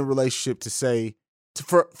in the relationship to say,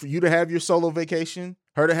 for you to have your solo vacation,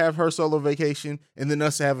 her to have her solo vacation, and then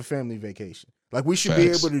us to have a family vacation. Like, we should be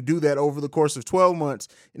able to do that over the course of 12 months.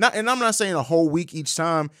 And I'm not saying a whole week each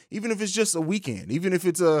time, even if it's just a weekend, even if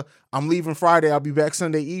it's I'm leaving Friday, I'll be back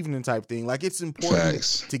Sunday evening type thing. Like, it's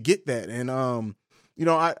important to get that. And, you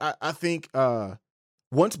know, I think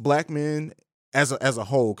once black men as a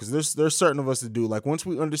whole, because there's certain of us that do. Like once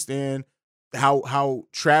we understand how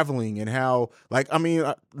traveling and how, like, I mean,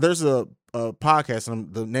 there's a podcast,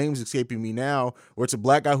 and the name's escaping me now, where it's a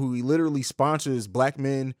black guy who he literally sponsors black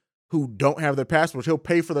men who don't have their passports. He'll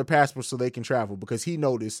pay for their passports so they can travel, because he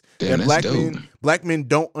noticed that black men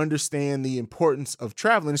don't understand the importance of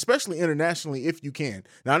traveling, especially internationally, if you can.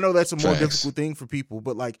 Now I know that's a more difficult thing for people,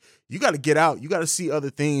 but like, you got to get out. You got to see other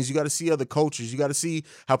things. You got to see other cultures. You got to see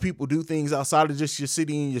how people do things outside of just your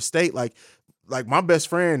city and your state. Like my best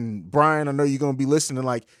friend, Brian, I know you're going to be listening.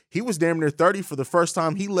 Like, he was damn near 30 for the first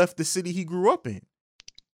time he left the city he grew up in.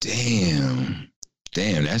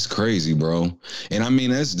 Damn, that's crazy, bro. And I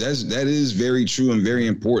mean, that is very true and very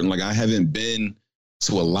important. Like, I haven't been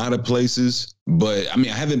to a lot of places, but I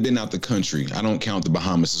mean, I haven't been out the country. I don't count the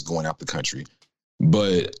Bahamas as going out the country,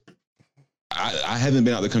 but I haven't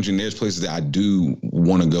been out the country, and there's places that I do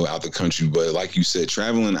want to go out the country. But like you said,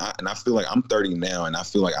 traveling, and I feel like I'm 30 now, and I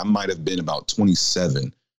feel like I might have been about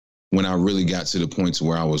 27 when I really got to the point to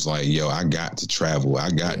where I was like, yo, I got to travel. I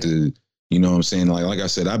got to, you know what I'm saying? Like I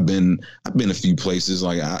said, I've been a few places.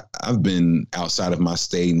 Like I've been outside of my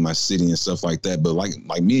state and my city and stuff like that. But like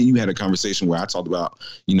me and you had a conversation where I talked about,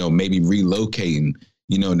 you know, maybe relocating.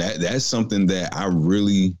 You know, that's something that I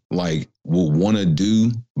really like will want to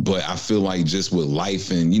do. But I feel like just with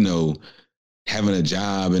life and, you know, having a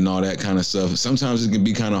job and all that kind of stuff, sometimes it can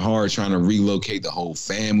be kind of hard trying to relocate the whole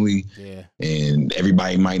family. Yeah. And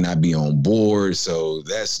everybody might not be on board. So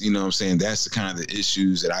that's, you know what I'm saying, that's the kind of the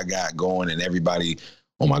issues that I got going. And everybody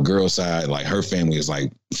on my girl's side, like her family is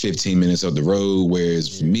like 15 minutes up the road,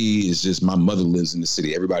 whereas for me, it's just my mother lives in the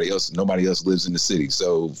city. Nobody else lives in the city.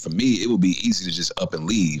 So for me, it would be easy to just up and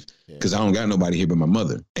leave because I don't got nobody here but my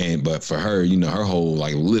mother. But for her, you know, her whole,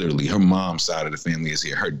 like literally her mom's side of the family is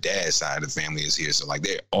here. Her dad's side of the family is here. So like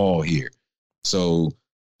they're all here. So,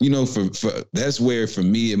 you know, for that's where for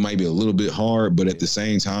me, it might be a little bit hard, but at the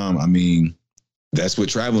same time, I mean, that's what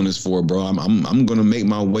traveling is for, bro. I'm gonna make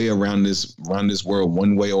my way around this world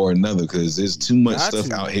one way or another because there's too much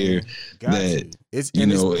stuff out here that it's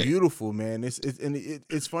beautiful, man.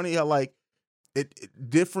 It's funny how like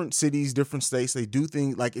different cities, different states, they do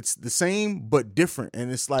things like it's the same but different,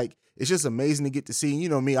 and it's like it's just amazing to get to see. You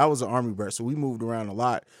know me, I was an Army brat, so we moved around a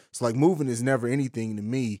lot. So like moving is never anything to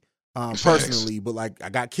me personally, but like I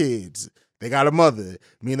got kids. They got a mother.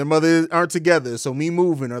 Me and their mother aren't together. So me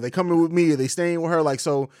moving, are they coming with me? Are they staying with her? Like,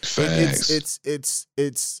 so it's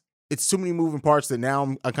too many moving parts that now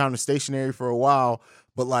I'm kind of stationary for a while.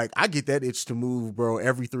 But like, I get that itch to move, bro,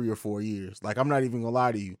 every 3 or 4 years. Like, I'm not even gonna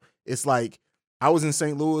lie to you. It's like, I was in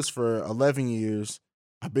St. Louis for 11 years.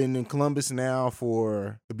 I've been in Columbus now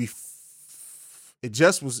for, it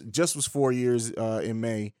just was 4 years in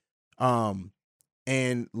May.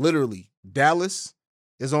 And literally Dallas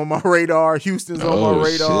is on my radar. Houston's on my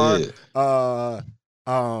radar. Shit.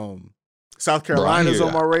 South Carolina's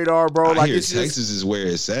on my radar, bro. Like it's Texas just, is where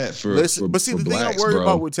it's at for. Listen, but see, for the blacks, thing I'm worried bro.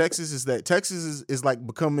 about with Texas is that Texas is like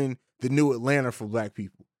becoming the new Atlanta for black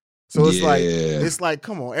people. So it's like,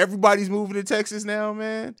 come on, everybody's moving to Texas now,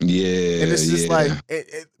 man. Yeah, and it's just like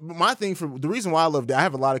my thing for the reason why I love that. I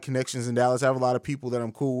have a lot of connections in Dallas. I have a lot of people that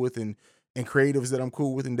I'm cool with and creatives that I'm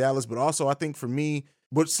cool with in Dallas. But also, I think for me.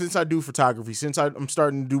 But since I do photography, since I'm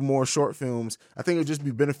starting to do more short films, I think it would just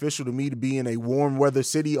be beneficial to me to be in a warm weather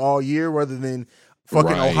city all year rather than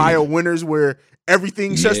fucking Ohio winters where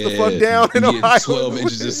everything shuts the fuck down in Ohio. 12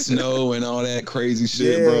 inches of snow and all that crazy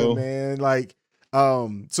shit, bro. Man. Like,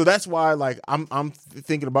 so that's why, like, I'm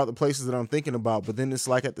thinking about the places that I'm thinking about. But then it's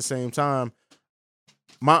like at the same time,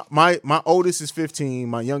 my oldest is 15,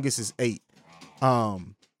 my youngest is 8.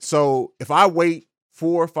 So if I wait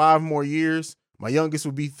 4 or 5 more years, my youngest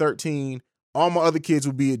would be 13. All my other kids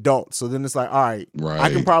would be adults. So then it's like, all right, I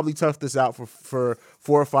can probably tough this out for 4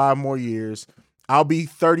 or 5 more years. I'll be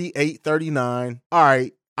 38, 39. All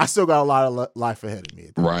right, I still got a lot of life ahead of me.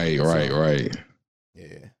 Right.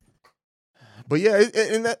 Yeah. But yeah,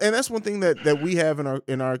 and that's one thing that we have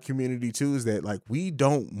in our community too, is that like we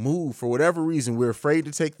don't move for whatever reason. We're afraid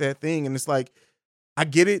to take that thing, and it's like I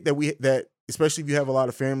get it that especially if you have a lot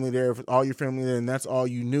of family there, if all your family there, and that's all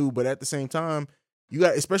you knew. But at the same time, you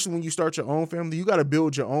got, especially when you start your own family, you got to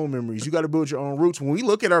build your own memories. You got to build your own roots. When we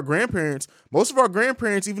look at our grandparents, most of our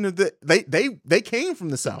grandparents, even if they came from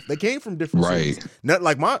the South, they came from different cities. Not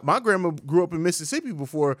like my grandma grew up in Mississippi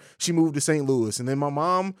before she moved to St. Louis, and then my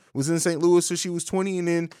mom was in St. Louis till she was 20, and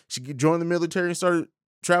then she joined the military and started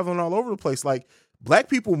traveling all over the place. Like black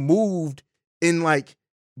people moved in like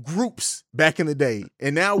groups back in the day,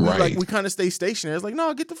 and now we kind of stay stationary. It's like,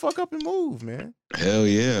 no, get the fuck up and move, man. Hell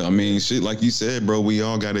yeah. I mean, shit, like you said, bro, we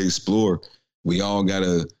all got to explore. We all got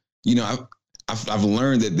to, you know, I've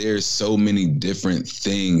learned that there's so many different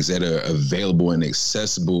things that are available and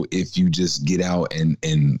accessible if you just get out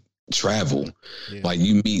and travel. Yeah. Like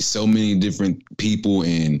you meet so many different people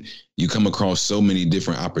and you come across so many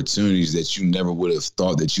different opportunities that you never would have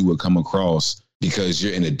thought that you would come across because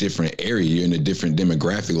you're in a different area, you're in a different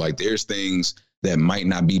demographic. Like there's things that might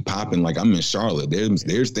not be popping. Like I'm in Charlotte.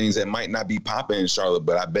 There's things that might not be popping in Charlotte,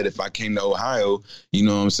 but I bet if I came to Ohio, you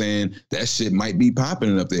know what I'm saying, that shit might be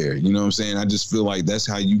popping up there. You know what I'm saying? I just feel like that's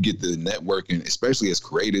how you get the networking, especially as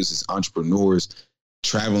creators, as entrepreneurs.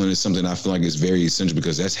 Traveling is something I feel like is very essential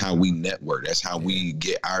because that's how we network. That's how we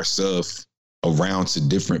get our stuff around to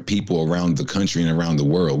different people around the country and around the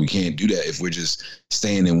world. We can't do that if we're just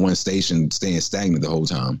staying in one station, staying stagnant the whole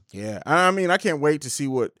time. Yeah. I mean, I can't wait to see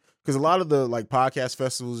because a lot of the like podcast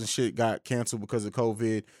festivals and shit got canceled because of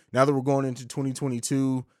COVID. Now that we're going into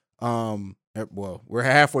 2022, well, we're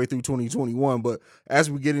halfway through 2021, but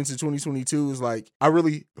as we get into 2022, it's like I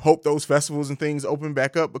really hope those festivals and things open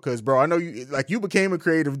back up because, bro, I know you became a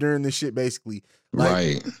creative during this shit, basically. Like,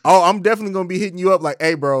 right. Oh, I'm definitely gonna be hitting you up like,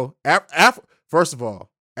 hey, bro. First of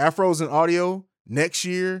all, Afros and Audio next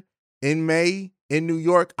year in May in New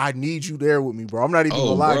York. I need you there with me, bro. I'm not even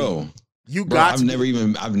gonna lie to you. You got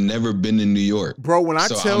I've never been in New York, bro. When I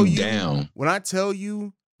tell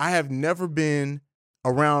you, I have never been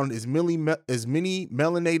around as many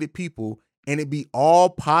melanated people, and it be all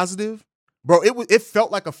positive, bro. It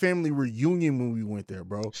felt like a family reunion when we went there,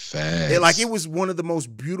 bro. Facts. It was one of the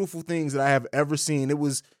most beautiful things that I have ever seen.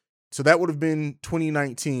 So that would have been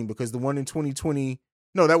 2019 because the one in 2020,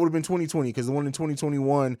 no, that would have been 2020 because the one in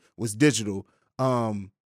 2021 was digital.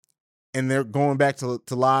 And they're going back to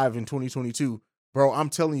live in 2022. Bro, I'm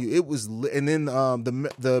telling you, it was and then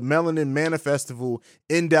the Melanin Mana Festival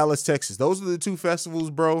in Dallas, Texas. Those are the two festivals,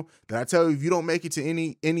 bro, that I tell you, if you don't make it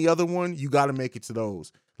to any other one, you got to make it to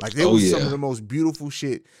those. Like, it was some of the most beautiful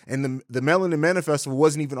shit. And the Melanin Mana Festival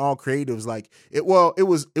wasn't even all creatives. Like, it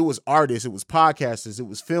was artists, it was podcasters, it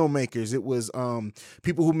was filmmakers, it was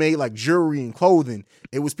people who made like jewelry and clothing.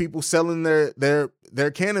 It was people selling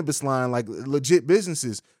their cannabis line, like legit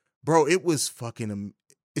businesses. Bro, it was fucking,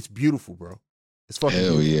 it's beautiful, bro. It's fucking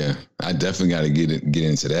hell beautiful. Yeah. I definitely got to get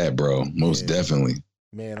into that, bro. Most definitely.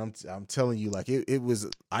 Man, I'm telling you, like it was.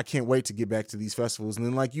 I can't wait to get back to these festivals. And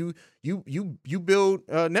then like you build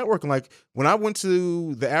networking. Like when I went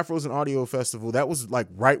to the Afros and Audio Festival, that was like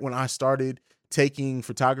right when I started taking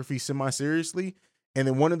photography semi-seriously. And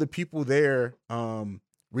then one of the people there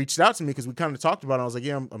reached out to me because we kind of talked about it. I was like,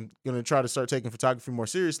 yeah, I'm gonna try to start taking photography more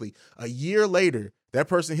seriously. A year later, that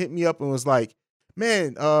person hit me up and was like,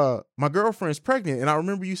 man, my girlfriend's pregnant, and I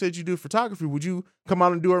remember you said you do photography. Would you come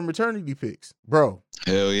out and do her maternity pics, bro?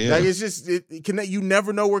 Hell yeah! Like, it's just you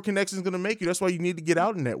never know where connection's gonna make you. That's why you need to get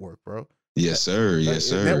out and network, bro. Yes, sir. Yes,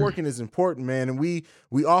 sir. Networking is important, man, and we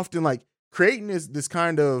often like creating this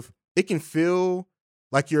kind of. It can feel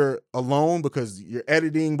like you're alone because you're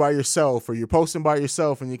editing by yourself or you're posting by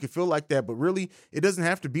yourself, and you can feel like that. But really, it doesn't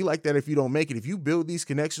have to be like that if you don't make it. If you build these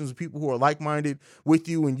connections with people who are like-minded with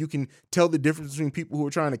you, and you can tell the difference between people who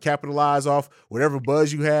are trying to capitalize off whatever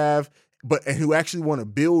buzz you have, and who actually want to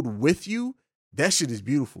build with you, that shit is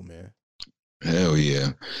beautiful, man. Hell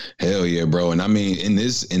yeah, bro. And I mean, in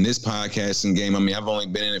this podcasting game, I mean, I've only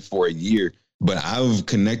been in it for a year, but I've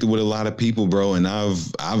connected with a lot of people, bro, and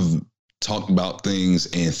I've talked about things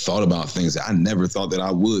and thought about things that I never thought that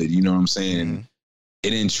I would, you know what I'm saying? Mm-hmm.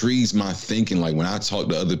 It intrigues my thinking. Like when I talk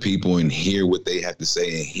to other people and hear what they have to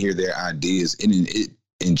say and hear their ideas, it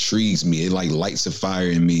intrigues me. It like lights a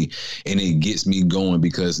fire in me and it gets me going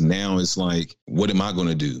because now it's like, what am I going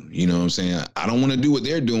to do? You know what I'm saying? I don't want to do what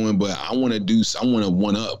they're doing, but I want to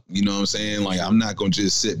one up, you know what I'm saying? Like, I'm not going to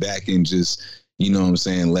just sit back and just, you know what I'm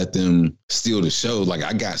saying, let them steal the show. Like,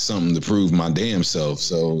 I got something to prove my damn self.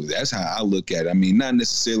 So that's how I look at it. I mean, not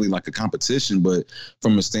necessarily like a competition, but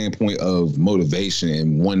from a standpoint of motivation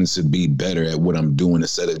and wanting to be better at what I'm doing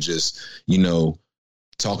instead of just, you know,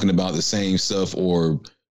 talking about the same stuff or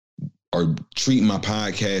treating my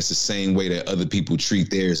podcast the same way that other people treat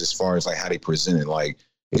theirs as far as like how they present it. Like,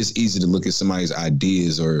 it's easy to look at somebody's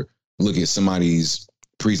ideas or look at somebody's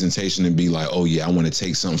presentation and be like, oh yeah, I want to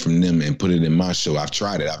take something from them and put it in my show. I've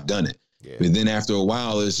tried it. I've done it. Yeah. But then after a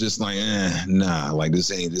while, it's just like, nah, like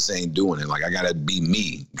this ain't doing it. Like, I gotta be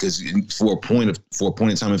me, because for a point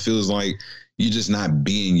in time, it feels like you're just not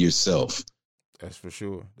being yourself. That's for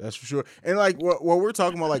sure. And like what we're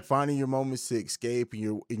talking about, like finding your moments to escape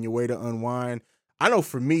and your way to unwind. I know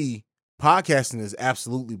for me, podcasting has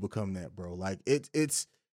absolutely become that, bro. Like it's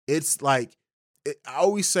like I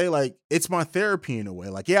always say, like, it's my therapy in a way.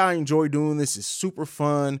 Like, yeah, I enjoy doing this. It's super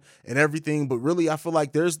fun and everything. But really, I feel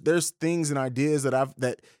like there's things and ideas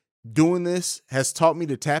that doing this has taught me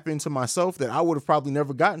to tap into myself that I would have probably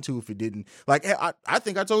never gotten to if it didn't. Like, I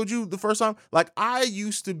think I told you the first time, like,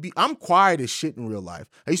 I'm quiet as shit in real life.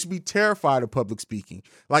 I used to be terrified of public speaking.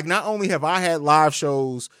 Like, not only have I had live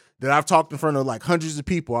shows that I've talked in front of like hundreds of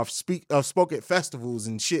people, I've spoke at festivals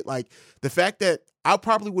and shit. Like, the fact that I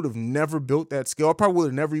probably would have never built that skill, I probably would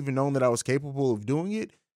have never even known that I was capable of doing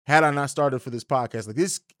it had I not started for this podcast. Like,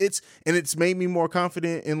 it's made me more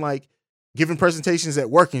confident in like giving presentations at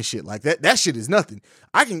work and shit. Like that shit is nothing.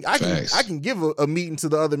 I can give a meeting to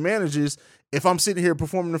the other managers if I'm sitting here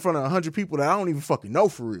performing in front of 100 people that I don't even fucking know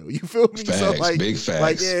for real. You feel me? Facts, so like, big facts.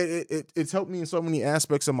 Like, yeah, it's helped me in so many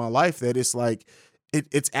aspects of my life that it's like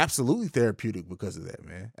it's absolutely therapeutic because of that,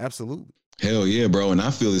 man. Absolutely. Hell yeah, bro. And I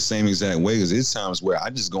feel the same exact way, because there's times where I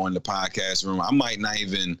just go in the podcast room. I might not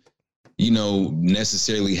even,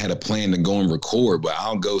 necessarily had a plan to go and record, but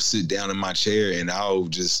I'll go sit down in my chair and I'll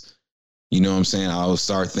just, you know what I'm saying? I'll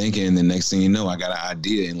start thinking, and the next thing you know, I got an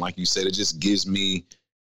idea. And like you said, it just gives me,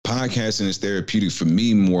 podcasting is therapeutic for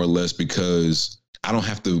me more or less, because I don't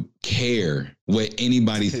have to care what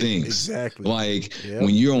anybody thinks. Exactly. Like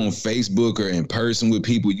when you're on Facebook or in person with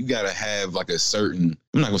people, you got to have like a certain,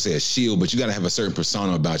 I'm not going to say a shield, but you got to have a certain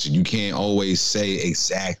persona about you. You can't always say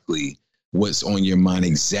exactly what's on your mind,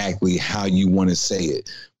 exactly how you want to say it.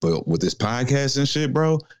 But with this podcast and shit,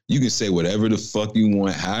 bro, you can say whatever the fuck you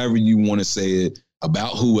want, however you want to say it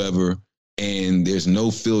about whoever. And there's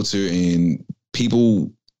no filter, and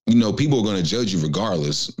people are going to judge you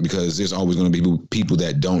regardless, because there's always going to be people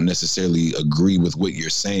that don't necessarily agree with what you're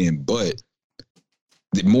saying. But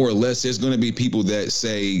more or less, there's going to be people that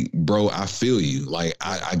say, bro, I feel you. Like,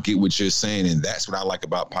 I get what you're saying. And that's what I like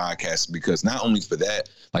about podcasts, because not only for that,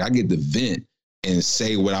 like, I get to vent and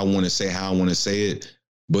say what I want to say, how I want to say it,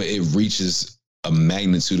 but it reaches a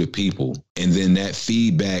magnitude of people. And then that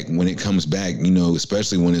feedback, when it comes back,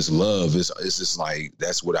 especially when it's love, it's just like,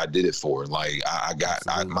 that's what I did it for. Like,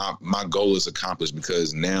 my goal is accomplished,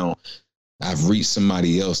 because now I've reached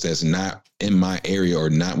somebody else that's not in my area or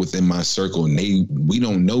not within my circle, and we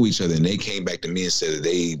don't know each other, and they came back to me and said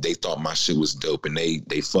that they thought my shit was dope, and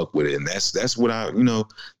they fuck with it. And that's what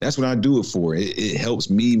that's what I do it for. It helps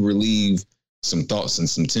me relieve some thoughts and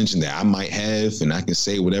some tension that I might have, and I can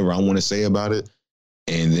say whatever I want to say about it.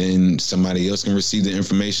 And then somebody else can receive the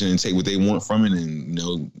information and take what they want from it,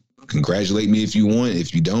 and, congratulate me if you want.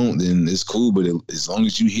 If you don't, then it's cool. But as long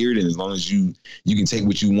as you hear it, and as long as you can take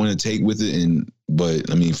what you want to take with it. But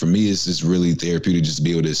I mean, for me, it's just really therapeutic just to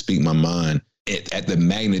be able to speak my mind at the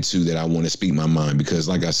magnitude that I want to speak my mind. Because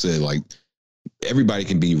like I said, like, everybody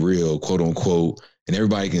can be real, quote unquote, and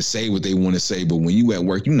everybody can say what they want to say. But when you at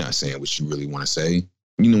work, you're not saying what you really want to say.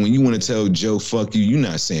 When you want to tell Joe, fuck you, you're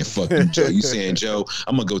not saying fuck you, Joe. You saying, Joe,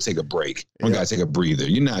 I'm going to go take a break. I got to take a breather.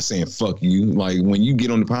 You're not saying fuck you. Like, when you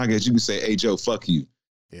get on the podcast, you can say, hey, Joe, fuck you.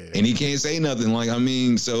 Yeah. And he can't say nothing. Like, I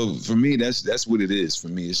mean, so for me, that's what it is. For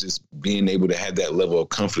me, it's just being able to have that level of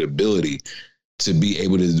comfortability to be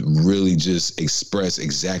able to really just express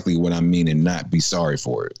exactly what I mean and not be sorry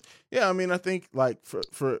for it. Yeah, I mean, I think, like,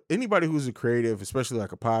 for anybody who's a creative, especially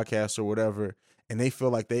like a podcast or whatever, and they feel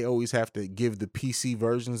like they always have to give the PC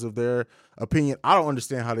versions of their opinion, I don't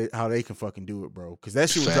understand how they can fucking do it, bro. Because that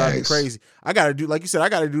shit would drive me crazy. I got to do, like you said, I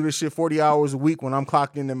got to do this shit 40 hours a week when I'm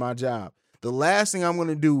clocked into my job. The last thing I'm going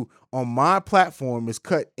to do on my platform is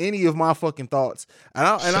cut any of my fucking thoughts. And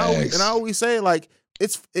I always say, like,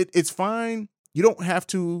 it's fine. You don't have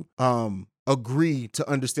to agree to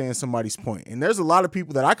understand somebody's point. And there's a lot of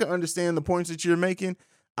people that I can understand the points that you're making.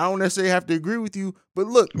 I don't necessarily have to agree with you, but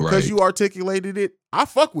look, because you articulated it, I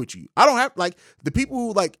fuck with you. I don't have, like, the people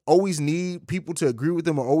who, like, always need people to agree with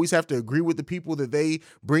them or always have to agree with the people that they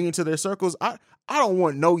bring into their circles. I don't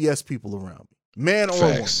want no yes people around me, man or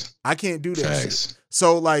woman. I can't do that shit.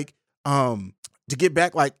 So, like, to get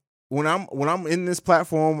back, like, when I'm in this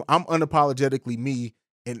platform, I'm unapologetically me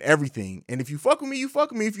and everything. And if you fuck with me, you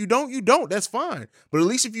fuck with me. If you don't, you don't. That's fine. But at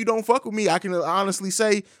least if you don't fuck with me, I can honestly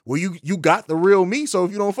say, well, you got the real me. So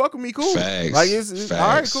if you don't fuck with me, cool. Facts. Like, it's all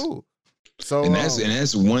right, cool. So and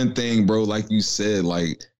that's one thing, bro. Like you said,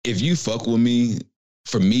 like, if you fuck with me,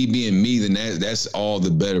 for me being me, then that's all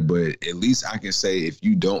the better. But at least I can say, if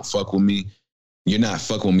you don't fuck with me, you're not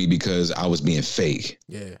fucking with me because I was being fake.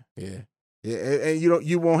 Yeah. Yeah, and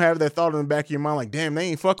you won't have that thought in the back of your mind like, damn, they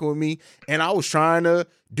ain't fucking with me, and I was trying to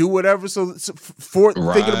do whatever for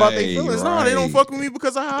thinking about their feelings. No, they don't fuck with me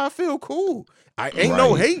because of how I feel. Cool. I ain't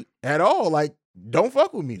no hate at all. Like, don't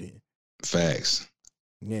fuck with me then. Facts.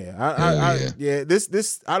 Yeah,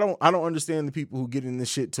 This I don't understand the people who get in this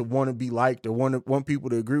shit to want to be liked or want people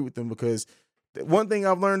to agree with them, because one thing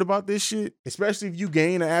I've learned about this shit, especially if you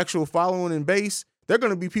gain an actual following and base, there are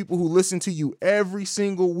going to be people who listen to you every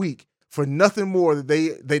single week for nothing more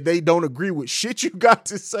that they don't agree with shit you got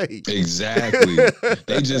to say. Exactly.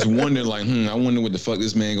 They just wonder like, I wonder what the fuck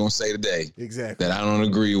this man gonna say today. Exactly. That I don't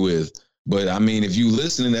agree with. But I mean, if you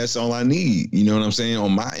listen, that's all I need. You know what I'm saying?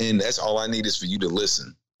 On my end, that's all I need is for you to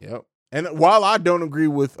listen. Yep. And while I don't agree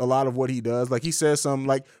with a lot of what he does, like he says something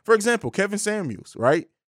like, for example, Kevin Samuels, right?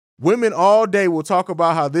 Women all day will talk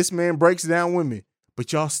about how this man breaks down women,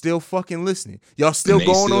 but y'all still fucking listening. Y'all still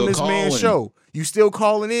going on this man's show. You still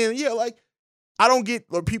calling in. Yeah, like, I don't get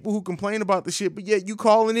people who complain about the shit, but yet you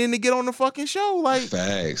calling in to get on the fucking show. Like,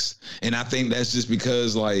 facts. And I think that's just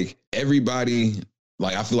because, like, everybody,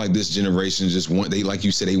 like, I feel like this generation just like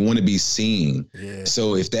you said, they want to be seen. Yeah.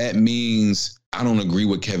 So if that means I don't agree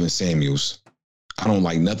with Kevin Samuels, I don't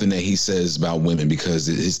like nothing that he says about women because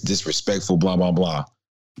it's disrespectful, blah, blah, blah.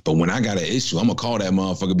 But when I got an issue, I'm going to call that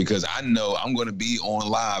motherfucker because I know I'm going to be on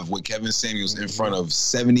live with Kevin Samuels in front of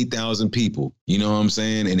 70,000 people. You know what I'm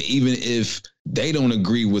saying? And even if they don't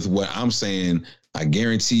agree with what I'm saying, I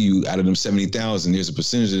guarantee you out of them 70,000, there's a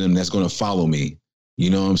percentage of them that's going to follow me. You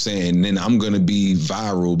know what I'm saying? And then I'm going to be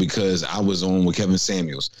viral because I was on with Kevin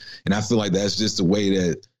Samuels. And I feel like that's just the way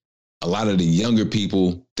that a lot of the younger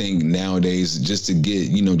people think nowadays, just to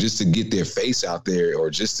get their face out there or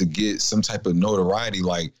just to get some type of notoriety.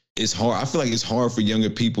 Like, it's hard. I feel like it's hard for younger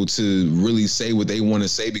people to really say what they want to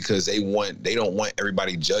say because they don't want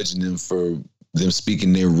everybody judging them for them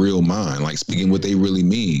speaking their real mind, like speaking what they really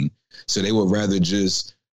mean. So they would rather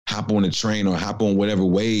just hop on a train or hop on whatever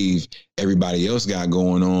wave everybody else got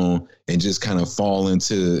going on and just kind of fall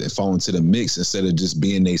into the mix instead of just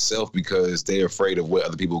being they self because they're afraid of what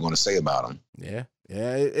other people are going to say about them. Yeah.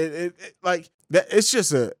 Yeah. It like that.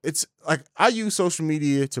 It's like, I use social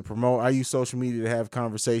media to promote. I use social media to have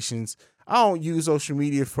conversations. I don't use social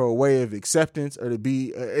media for a way of acceptance or to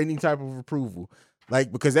be any type of approval. Like,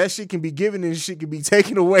 because that shit can be given and shit can be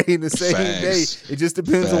taken away in the same day. It just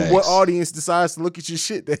depends on what audience decides to look at your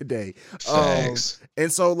shit that day. And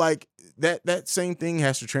so, like, that same thing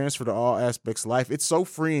has to transfer to all aspects of life. It's so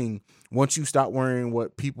freeing once you stop worrying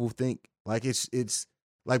what people think. Like, it's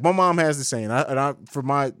like my mom has the saying, and for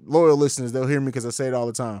my loyal listeners, they'll hear me because I say it all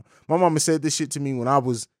the time. My mama said this shit to me when I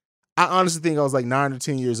honestly think I was like 9 or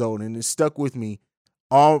 10 years old, and it stuck with me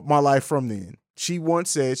all my life from then. She once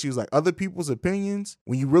said, she was like, other people's opinions,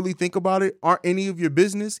 when you really think about it, aren't any of your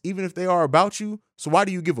business, even if they are about you. So why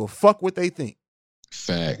do you give a fuck what they think?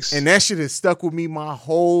 Facts. And that shit has stuck with me my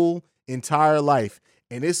whole entire life.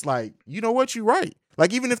 And it's like, you know what? You're right.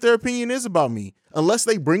 Like, even if their opinion is about me, unless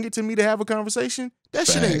they bring it to me to have a conversation, that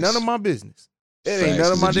shit ain't none of my business. It ain't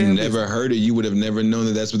none of my damn business. If you never heard it, you would have never known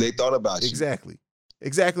that that's what they thought about you. Exactly.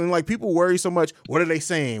 And like, people worry so much. What are they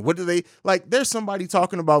saying? What do they like? There's somebody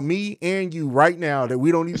talking about me and you right now that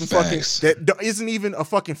we don't even that isn't even a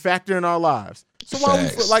fucking factor in our lives. So why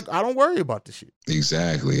I don't worry about the shit.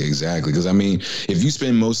 Exactly. Because I mean, if you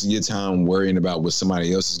spend most of your time worrying about what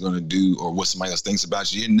somebody else is going to do or what somebody else thinks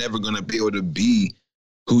about you, you're never going to be able to be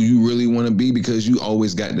who you really want to be because you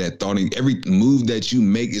always got that thought. Every move that you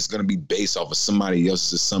make is going to be based off of somebody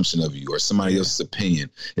else's assumption of you or somebody else's opinion.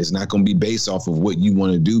 It's not going to be based off of what you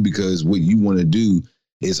want to do because what you want to do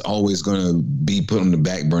is always going to be put on the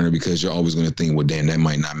back burner because you're always going to think, well, damn, that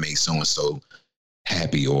might not make so-and-so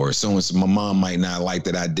happy or so-and-so. My mom might not like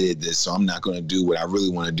that I did this, so I'm not going to do what I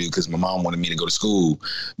really want to do because my mom wanted me to go to school.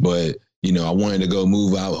 But you know, I wanted to go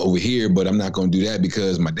move out over here, but I'm not going to do that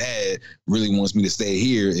because my dad really wants me to stay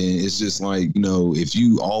here. And it's just like, you know, if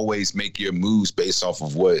you always make your moves based off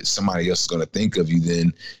of what somebody else is going to think of you,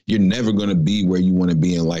 then you're never going to be where you want to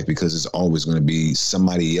be in life because it's always going to be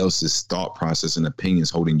somebody else's thought process and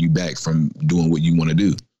opinions holding you back from doing what you want to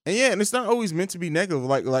do. And yeah, and it's not always meant to be negative.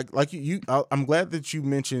 Like I'm glad that you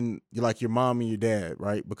mentioned like your mom and your dad,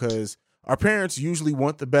 right? Because our parents usually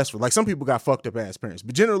want the best for, like, some people got fucked up ass parents,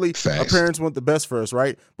 but generally our parents want the best for us,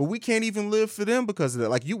 right? But we can't even live for them because of that.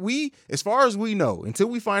 Like, we, as far as we know, until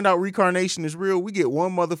we find out reincarnation is real, we get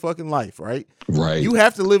one motherfucking life, right? Right. You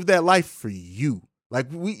have to live that life for you.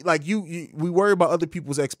 We worry about other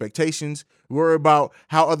people's expectations. We worry about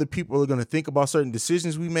how other people are going to think about certain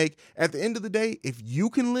decisions we make. At the end of the day, if you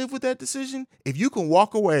can live with that decision, if you can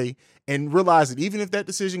walk away and realize that even if that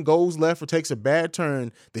decision goes left or takes a bad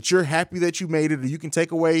turn, that you're happy that you made it, or you can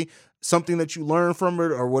take away something that you learn from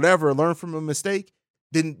it or whatever, learn from a mistake,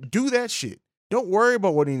 then do that shit. Don't worry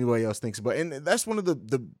about what anybody else thinks about. And that's one of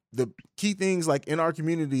the key things, like, in our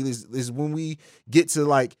community is when we get to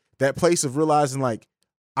like that place of realizing, like,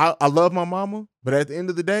 I love my mama, but at the end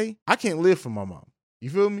of the day, I can't live for my mama. You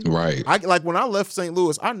feel me? Right. Like when I left St.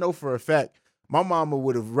 Louis, I know for a fact my mama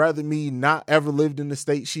would have rather me not ever lived in a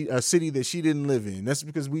city that she didn't live in. That's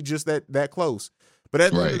because we just that close. But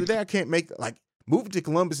at the end of the day, I can't make moving to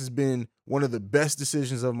Columbus has been one of the best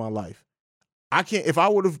decisions of my life. I can't, if I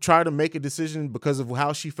would have tried to make a decision because of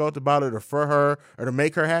how she felt about it or for her or to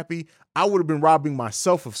make her happy, I would have been robbing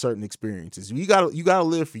myself of certain experiences. You gotta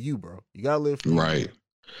live for you, bro. You gotta live for you. Right.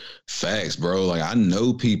 Facts, bro. Like I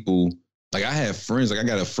know people, like I have friends, like I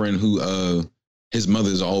got a friend who his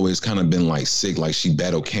mother's always kind of been like sick, like she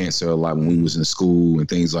battled cancer a lot when we was in school and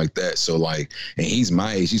things like that. So like, and he's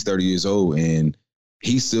my age, he's 30 years old, and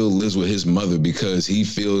he still lives with his mother because he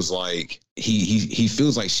feels like he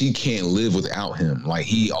feels like she can't live without him. Like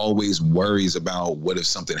he always worries about what if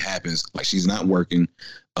something happens. Like she's not working.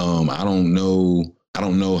 I don't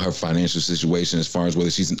know her financial situation as far as whether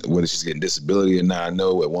she's getting disability or not. I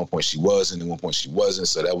know at one point she was, and at one point she wasn't.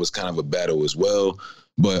 So that was kind of a battle as well.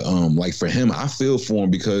 But like for him, I feel for him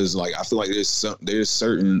because like I feel like there's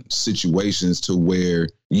certain situations to where,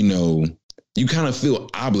 you know, you kind of feel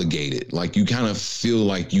obligated. Like you kind of feel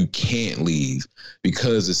like you can't leave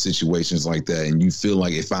because of situations like that. And you feel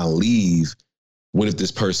like if I leave, what if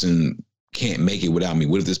this person can't make it without me?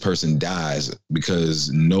 What if this person dies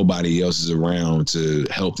because nobody else is around to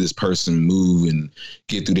help this person move and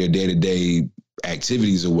get through their day-to-day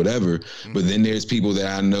activities or whatever? Mm-hmm. But then there's people that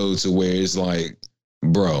I know to where it's like,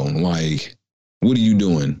 bro, like, what are you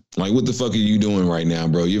doing? Like, what the fuck are you doing right now,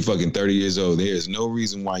 bro? You're fucking 30 years old. There's no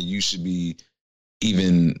reason why you should be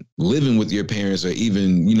even living with your parents or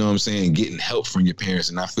even, you know what I'm saying, getting help from your parents.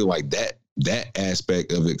 And I feel like that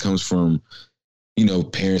aspect of it comes from, you know,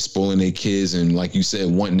 parents spoiling their kids and, like you said,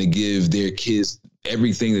 wanting to give their kids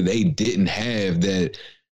everything that they didn't have. That,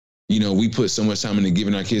 you know, we put so much time into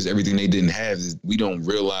giving our kids everything they didn't have. We don't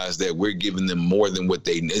realize that we're giving them more than what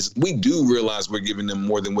they need. We do realize we're giving them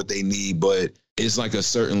more than what they need, but it's like a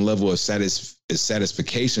certain level of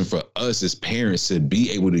satisfaction for us as parents to be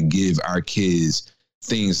able to give our kids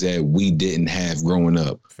things that we didn't have growing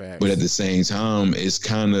up. Facts. But at the same time, it's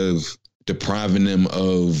kind of depriving them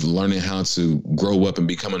of learning how to grow up and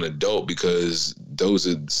become an adult, because those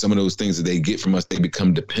are some of those things that they get from us. They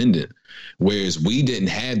become dependent, whereas we didn't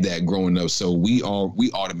have that growing up. So we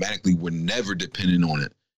automatically were never dependent on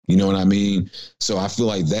it. You know what I mean? So I feel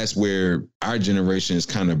like that's where our generation is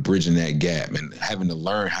kind of bridging that gap and having to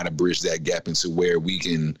learn how to bridge that gap into where we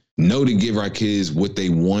can know to give our kids what they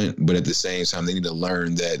want, but at the same time, they need to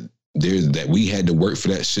learn that we had to work for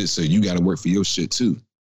that shit. So you got to work for your shit too.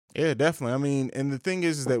 Yeah, definitely. I mean, and the thing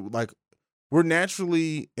is that like we're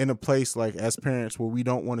naturally in a place like as parents where we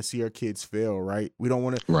don't want to see our kids fail, right? We don't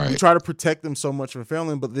want to, we try to protect them so much from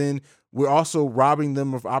failing, but then we're also robbing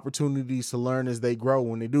them of opportunities to learn as they grow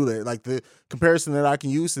when they do that. Like the comparison that I can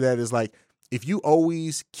use to that is like, if you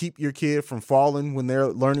always keep your kid from falling when they're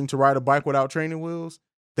learning to ride a bike without training wheels,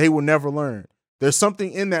 they will never learn. There's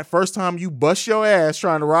something in that first time you bust your ass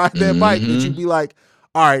trying to ride that bike that you be like,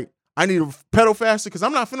 all right, I need to pedal faster because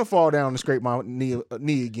I'm not finna fall down and scrape my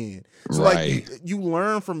knee again. So like you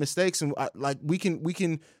learn from mistakes, and like we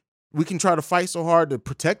can try to fight so hard to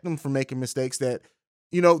protect them from making mistakes that,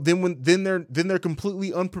 you know, then they're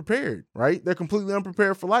completely unprepared, right? They're completely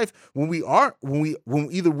unprepared for life. When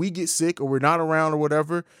either we get sick or we're not around or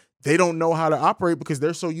whatever, they don't know how to operate because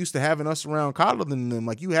they're so used to having us around coddling them.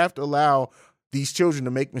 Like you have to allow these children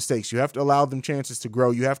to make mistakes. You have to allow them chances to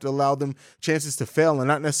grow. You have to allow them chances to fail and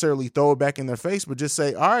not necessarily throw it back in their face, but just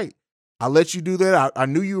say, all right, I'll let you do that. I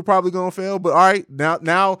knew you were probably going to fail, but all right,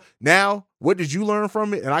 now, what did you learn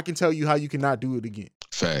from it? And I can tell you how you cannot do it again.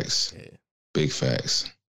 Facts. Yeah. Big facts.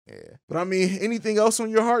 Yeah. But I mean, anything else on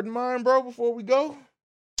your heart and mind, bro, before we go?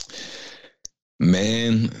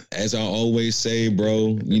 Man, as I always say,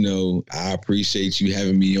 bro, you know, I appreciate you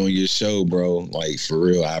having me on your show, bro. Like, for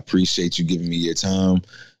real, I appreciate you giving me your time.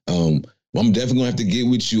 I'm definitely gonna have to get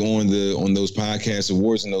with you on those podcast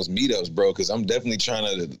awards and those meetups, bro, because I'm definitely trying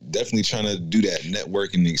to do that,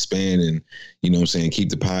 network and expand, and, you know what I'm saying, keep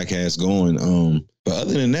the podcast going. But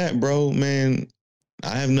other than that, bro, man,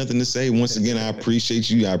 I have nothing to say. Once again, I appreciate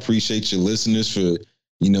you. I appreciate your listeners for,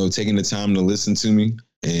 you know, taking the time to listen to me.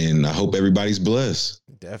 And I hope everybody's blessed.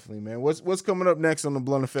 Definitely, man. What's coming up next on the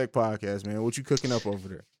Blunt Effect podcast, man? What you cooking up over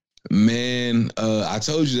there? Man, I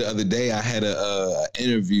told you the other day I had a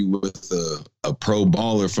interview with a pro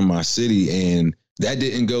baller from my city, and that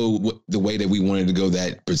didn't go the way that we wanted to go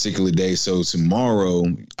that particular day. So tomorrow,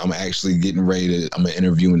 I'm actually getting ready I'm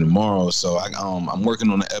interviewing tomorrow. So I'm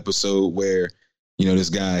working on an episode where, you know, this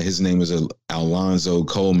guy, his name is Alonzo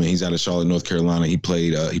Coleman. He's out of Charlotte, North Carolina. He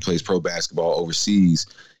plays pro basketball overseas.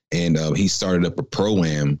 and he started up a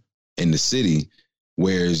pro-am in the city.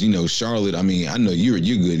 Whereas, Charlotte, I mean, I know you're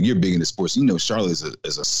good. You're big into sports. Charlotte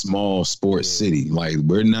is a small sports city. Like,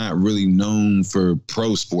 we're not really known for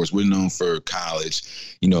pro sports. We're known for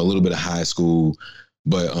college, a little bit of high school.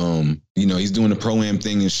 But, he's doing the pro-am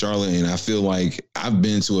thing in Charlotte. And I feel like I've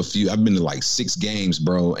been to like 6 games,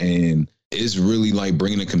 bro. And it's really like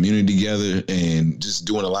bringing the community together and just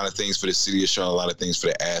doing a lot of things for the city of Charlotte, a lot of things for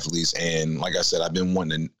the athletes. And like I said, I've been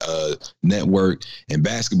wanting to network, and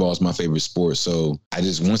basketball is my favorite sport. So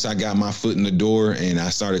once I got my foot in the door and I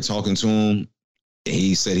started talking to him,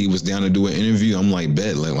 he said he was down to do an interview. I'm like,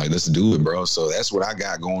 bet, like let's do it, bro. So that's what I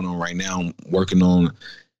got going on right now. I'm working on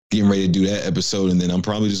getting ready to do that episode. And then I'm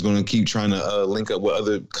probably just going to keep trying to link up with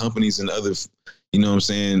other companies and other,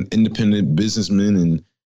 independent businessmen and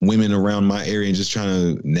women around my area, and just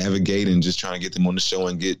trying to navigate and just trying to get them on the show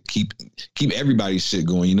and keep everybody's shit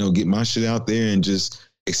going, get my shit out there and just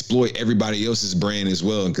exploit everybody else's brand as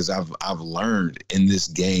well. Because I've learned in this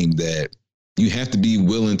game that you have to be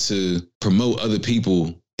willing to promote other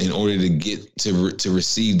people in order to get to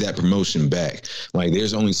receive that promotion back. Like,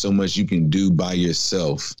 there's only so much you can do by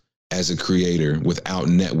yourself as a creator without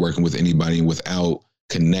networking with anybody and without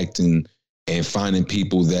connecting and finding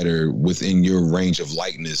people that are within your range of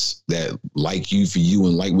likeness, that like you for you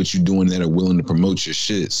and like what you're doing, that are willing to promote your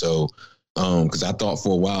shit. So, because I thought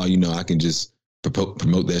for a while, I can just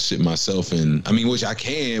promote that shit myself, and I mean, which I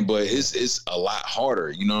can, but it's a lot harder.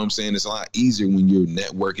 You know what I'm saying? It's a lot easier when you're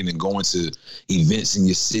networking and going to events in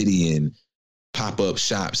your city and pop-up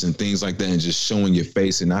shops and things like that, and just showing your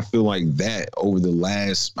face. And I feel like that over the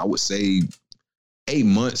last, I would say, 8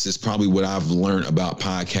 months is probably what I've learned about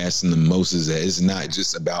podcasting the most, is that it's not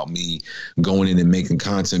just about me going in and making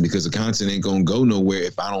content, because the content ain't gonna go nowhere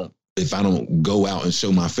if I don't go out and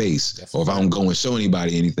show my face. Or if I don't go and show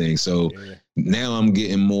anybody anything. So now I'm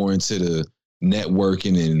getting more into the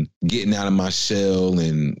networking and getting out of my shell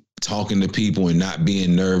and talking to people and not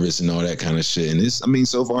being nervous and all that kind of shit. And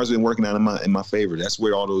so far it's been working out in my favor. That's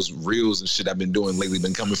where all those reels and shit I've been doing lately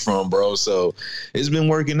been coming from, bro. So it's been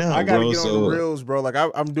working out. I gotta get on the reels, bro. Like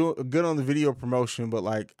I'm doing good on the video promotion, but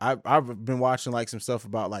like I've been watching like some stuff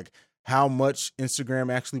about like how much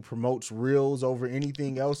Instagram actually promotes reels over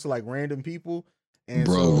anything else to like random people. And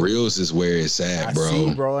bro, reels is where it's at, bro. I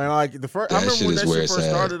see, bro. And like I remember when that shit first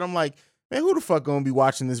started, I'm like, man, who the fuck gonna be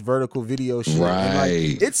watching this vertical video shit? Right. And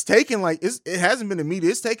like, it's taken like, it hasn't been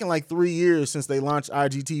immediate. It's taken like 3 years since they launched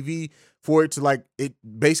IGTV for it to like, it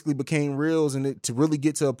basically became reels and it to really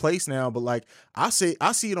get to a place now. But like, I see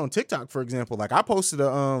it on TikTok, for example. Like, I posted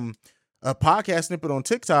a podcast snippet on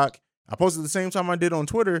TikTok. I posted at the same time I did on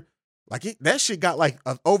Twitter. Like, that shit got like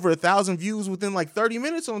over 1,000 views within like 30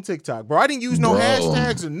 minutes on TikTok, bro. I didn't use no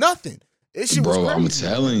hashtags or nothing. This shit was crazy. I'm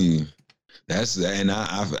telling you. That's that, and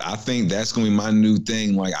I think that's gonna be my new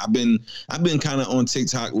thing. Like, I've been kind of on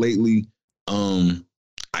TikTok lately.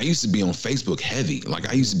 I used to be on Facebook heavy. Like,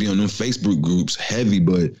 I used to be on them Facebook groups heavy,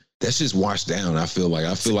 but that's just washed down. I feel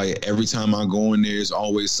like every time I go in there, there's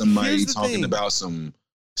always somebody talking about some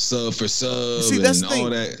sub for sub. See, that's and all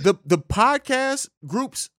that. The podcast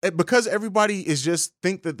groups, because everybody is just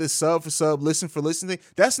think that this sub for sub, listen for listen thing,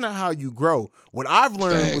 that's not how you grow. What I've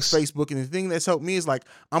learned with Facebook, and the thing that's helped me, is like,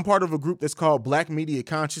 I'm part of a group that's called Black Media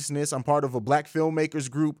Consciousness. I'm part of a Black filmmakers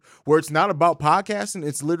group where it's not about podcasting,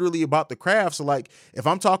 it's literally about the craft. So like, if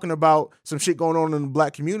I'm talking about some shit going on in the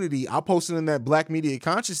Black community, I'll post it in that Black Media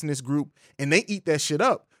Consciousness group and they eat that shit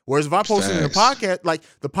up. Whereas if I post it in a podcast, like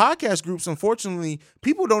the podcast groups, unfortunately,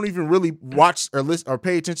 people don't even really watch or listen or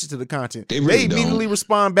pay attention to the content. They immediately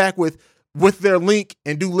respond back with their link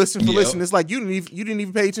and do listen for listen. It's like you didn't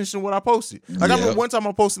even pay attention to what I posted. Like I remember one time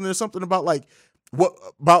I posted there's something about like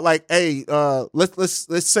hey,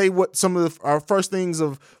 let's say what some of our first things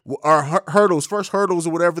of our first hurdles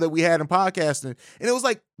or whatever that we had in podcasting, and it was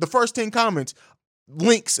like the first 10 comments.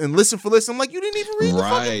 Links and listen for listen. I'm like, you didn't even read the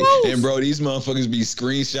fucking post. And bro, these motherfuckers be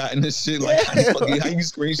screenshotting this shit. Like, how you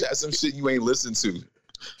screenshot some shit you ain't listened to?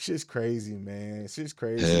 Shit's crazy, man. Shit's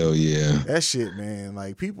crazy. Hell yeah. That shit, man.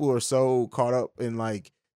 Like, people are so caught up in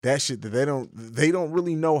like that shit that they don't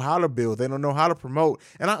really know how to build. They don't know how to promote.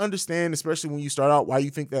 And I understand, especially when you start out, why you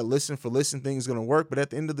think that listen for listen thing is gonna work. But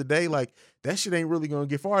at the end of the day, like, that shit ain't really gonna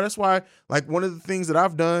get far. That's why, like, one of the things that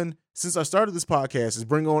I've done since I started this podcast is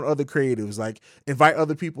bring on other creatives, like invite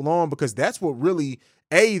other people on, because that's what really,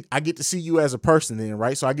 I get to see you as a person then,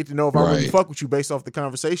 right? So I get to know if I really fuck with you based off the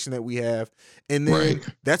conversation that we have. And then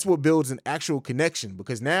that's what builds an actual connection,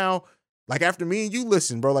 because now, Like after me and you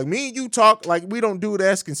listen, bro, like me and you talk, like we don't do it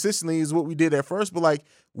as consistently as what we did at first, but like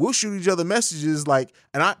we'll shoot each other messages, like,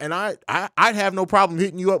 and I'd have no problem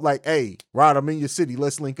hitting you up like, hey, Rod, I'm in your city,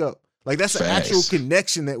 let's link up. Like that's an actual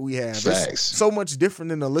connection that we have. It's so much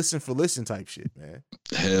different than a listen for listen type shit, man.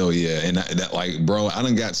 Hell yeah. And that like, bro, I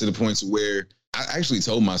done got to the point to where I actually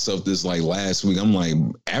told myself this like last week. I'm like,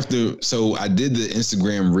 so I did the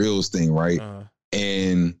Instagram Reels thing, right?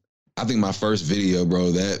 And I think my first video,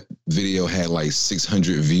 bro, that video had like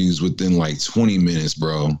 600 views within like 20 minutes,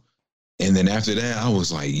 bro. And then after that, I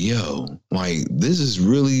was like, yo, like this is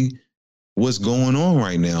really what's going on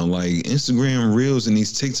right now. Like Instagram Reels and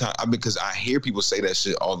these TikTok, because I hear people say that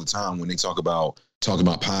shit all the time when they talk about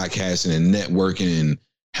podcasting and networking and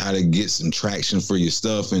how to get some traction for your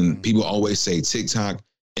stuff. And people always say TikTok,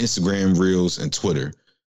 Instagram Reels, and Twitter.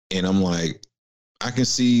 And I'm like, I can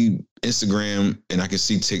see Instagram and I can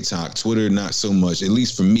see TikTok. Twitter, not so much. At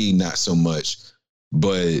least for me, not so much.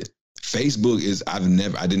 But Facebook is, I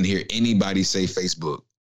didn't hear anybody say Facebook.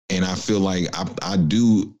 And I feel like I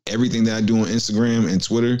do everything that I do on Instagram and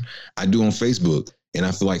Twitter, I do on Facebook. And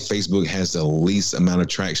I feel like Facebook has the least amount of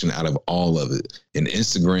traction out of all of it. And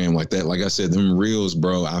Instagram, like that, like I said, them Reels,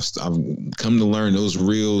 bro, I've come to learn those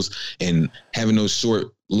Reels and having those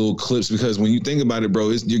short little clips, because when you think about it, bro,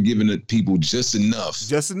 you're giving it people just enough.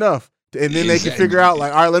 And then they can figure out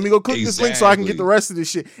like, all right, let me go click this link so I can get the rest of this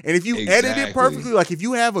shit. And if you edit it perfectly, like if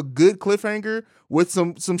you have a good cliffhanger with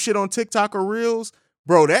some shit on TikTok or Reels,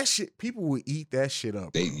 bro, that shit, people will eat that shit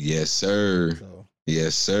up. Yes, sir.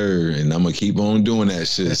 Yes, sir. And I'm going to keep on doing that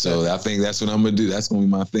shit. So I think that's what I'm going to do. That's going to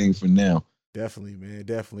be my thing for now. Definitely, man.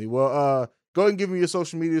 Definitely. Well, go ahead and give me your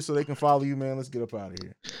social media so they can follow you, man. Let's get up out of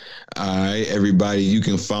here. All right, everybody. You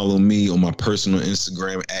can follow me on my personal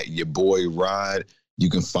Instagram at your boy Rod. You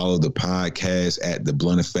can follow the podcast at the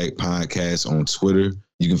Blunt Effect Podcast on Twitter.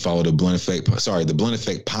 You can follow the Blunt Effect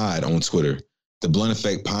Pod on Twitter. The Blunt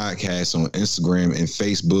Effect Podcast on Instagram and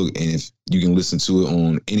Facebook. And if you can listen to it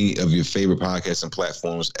on any of your favorite podcasting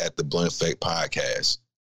platforms at the Blunt Effect Podcast.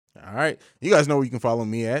 All right. You guys know where you can follow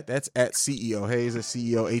me at. That's at CEO Hayes. That's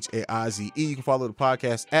CEOHAIZE. You can follow the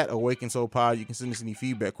podcast at Awaken Soul Pod. You can send us any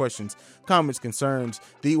feedback, questions, comments, concerns,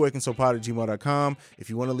 theawakensoulpod@gmail.com. If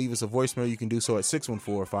you want to leave us a voicemail, you can do so at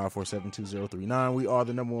 614-547-2039. We are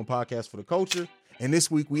the #1 podcast for the culture. And this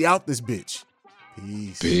week, we out this bitch.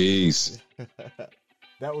 Peace.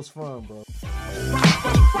 That was fun, bro.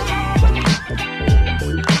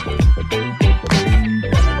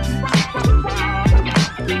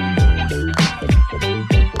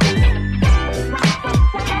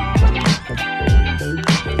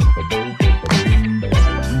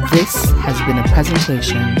 This has been a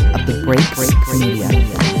presentation of the Breaks Media.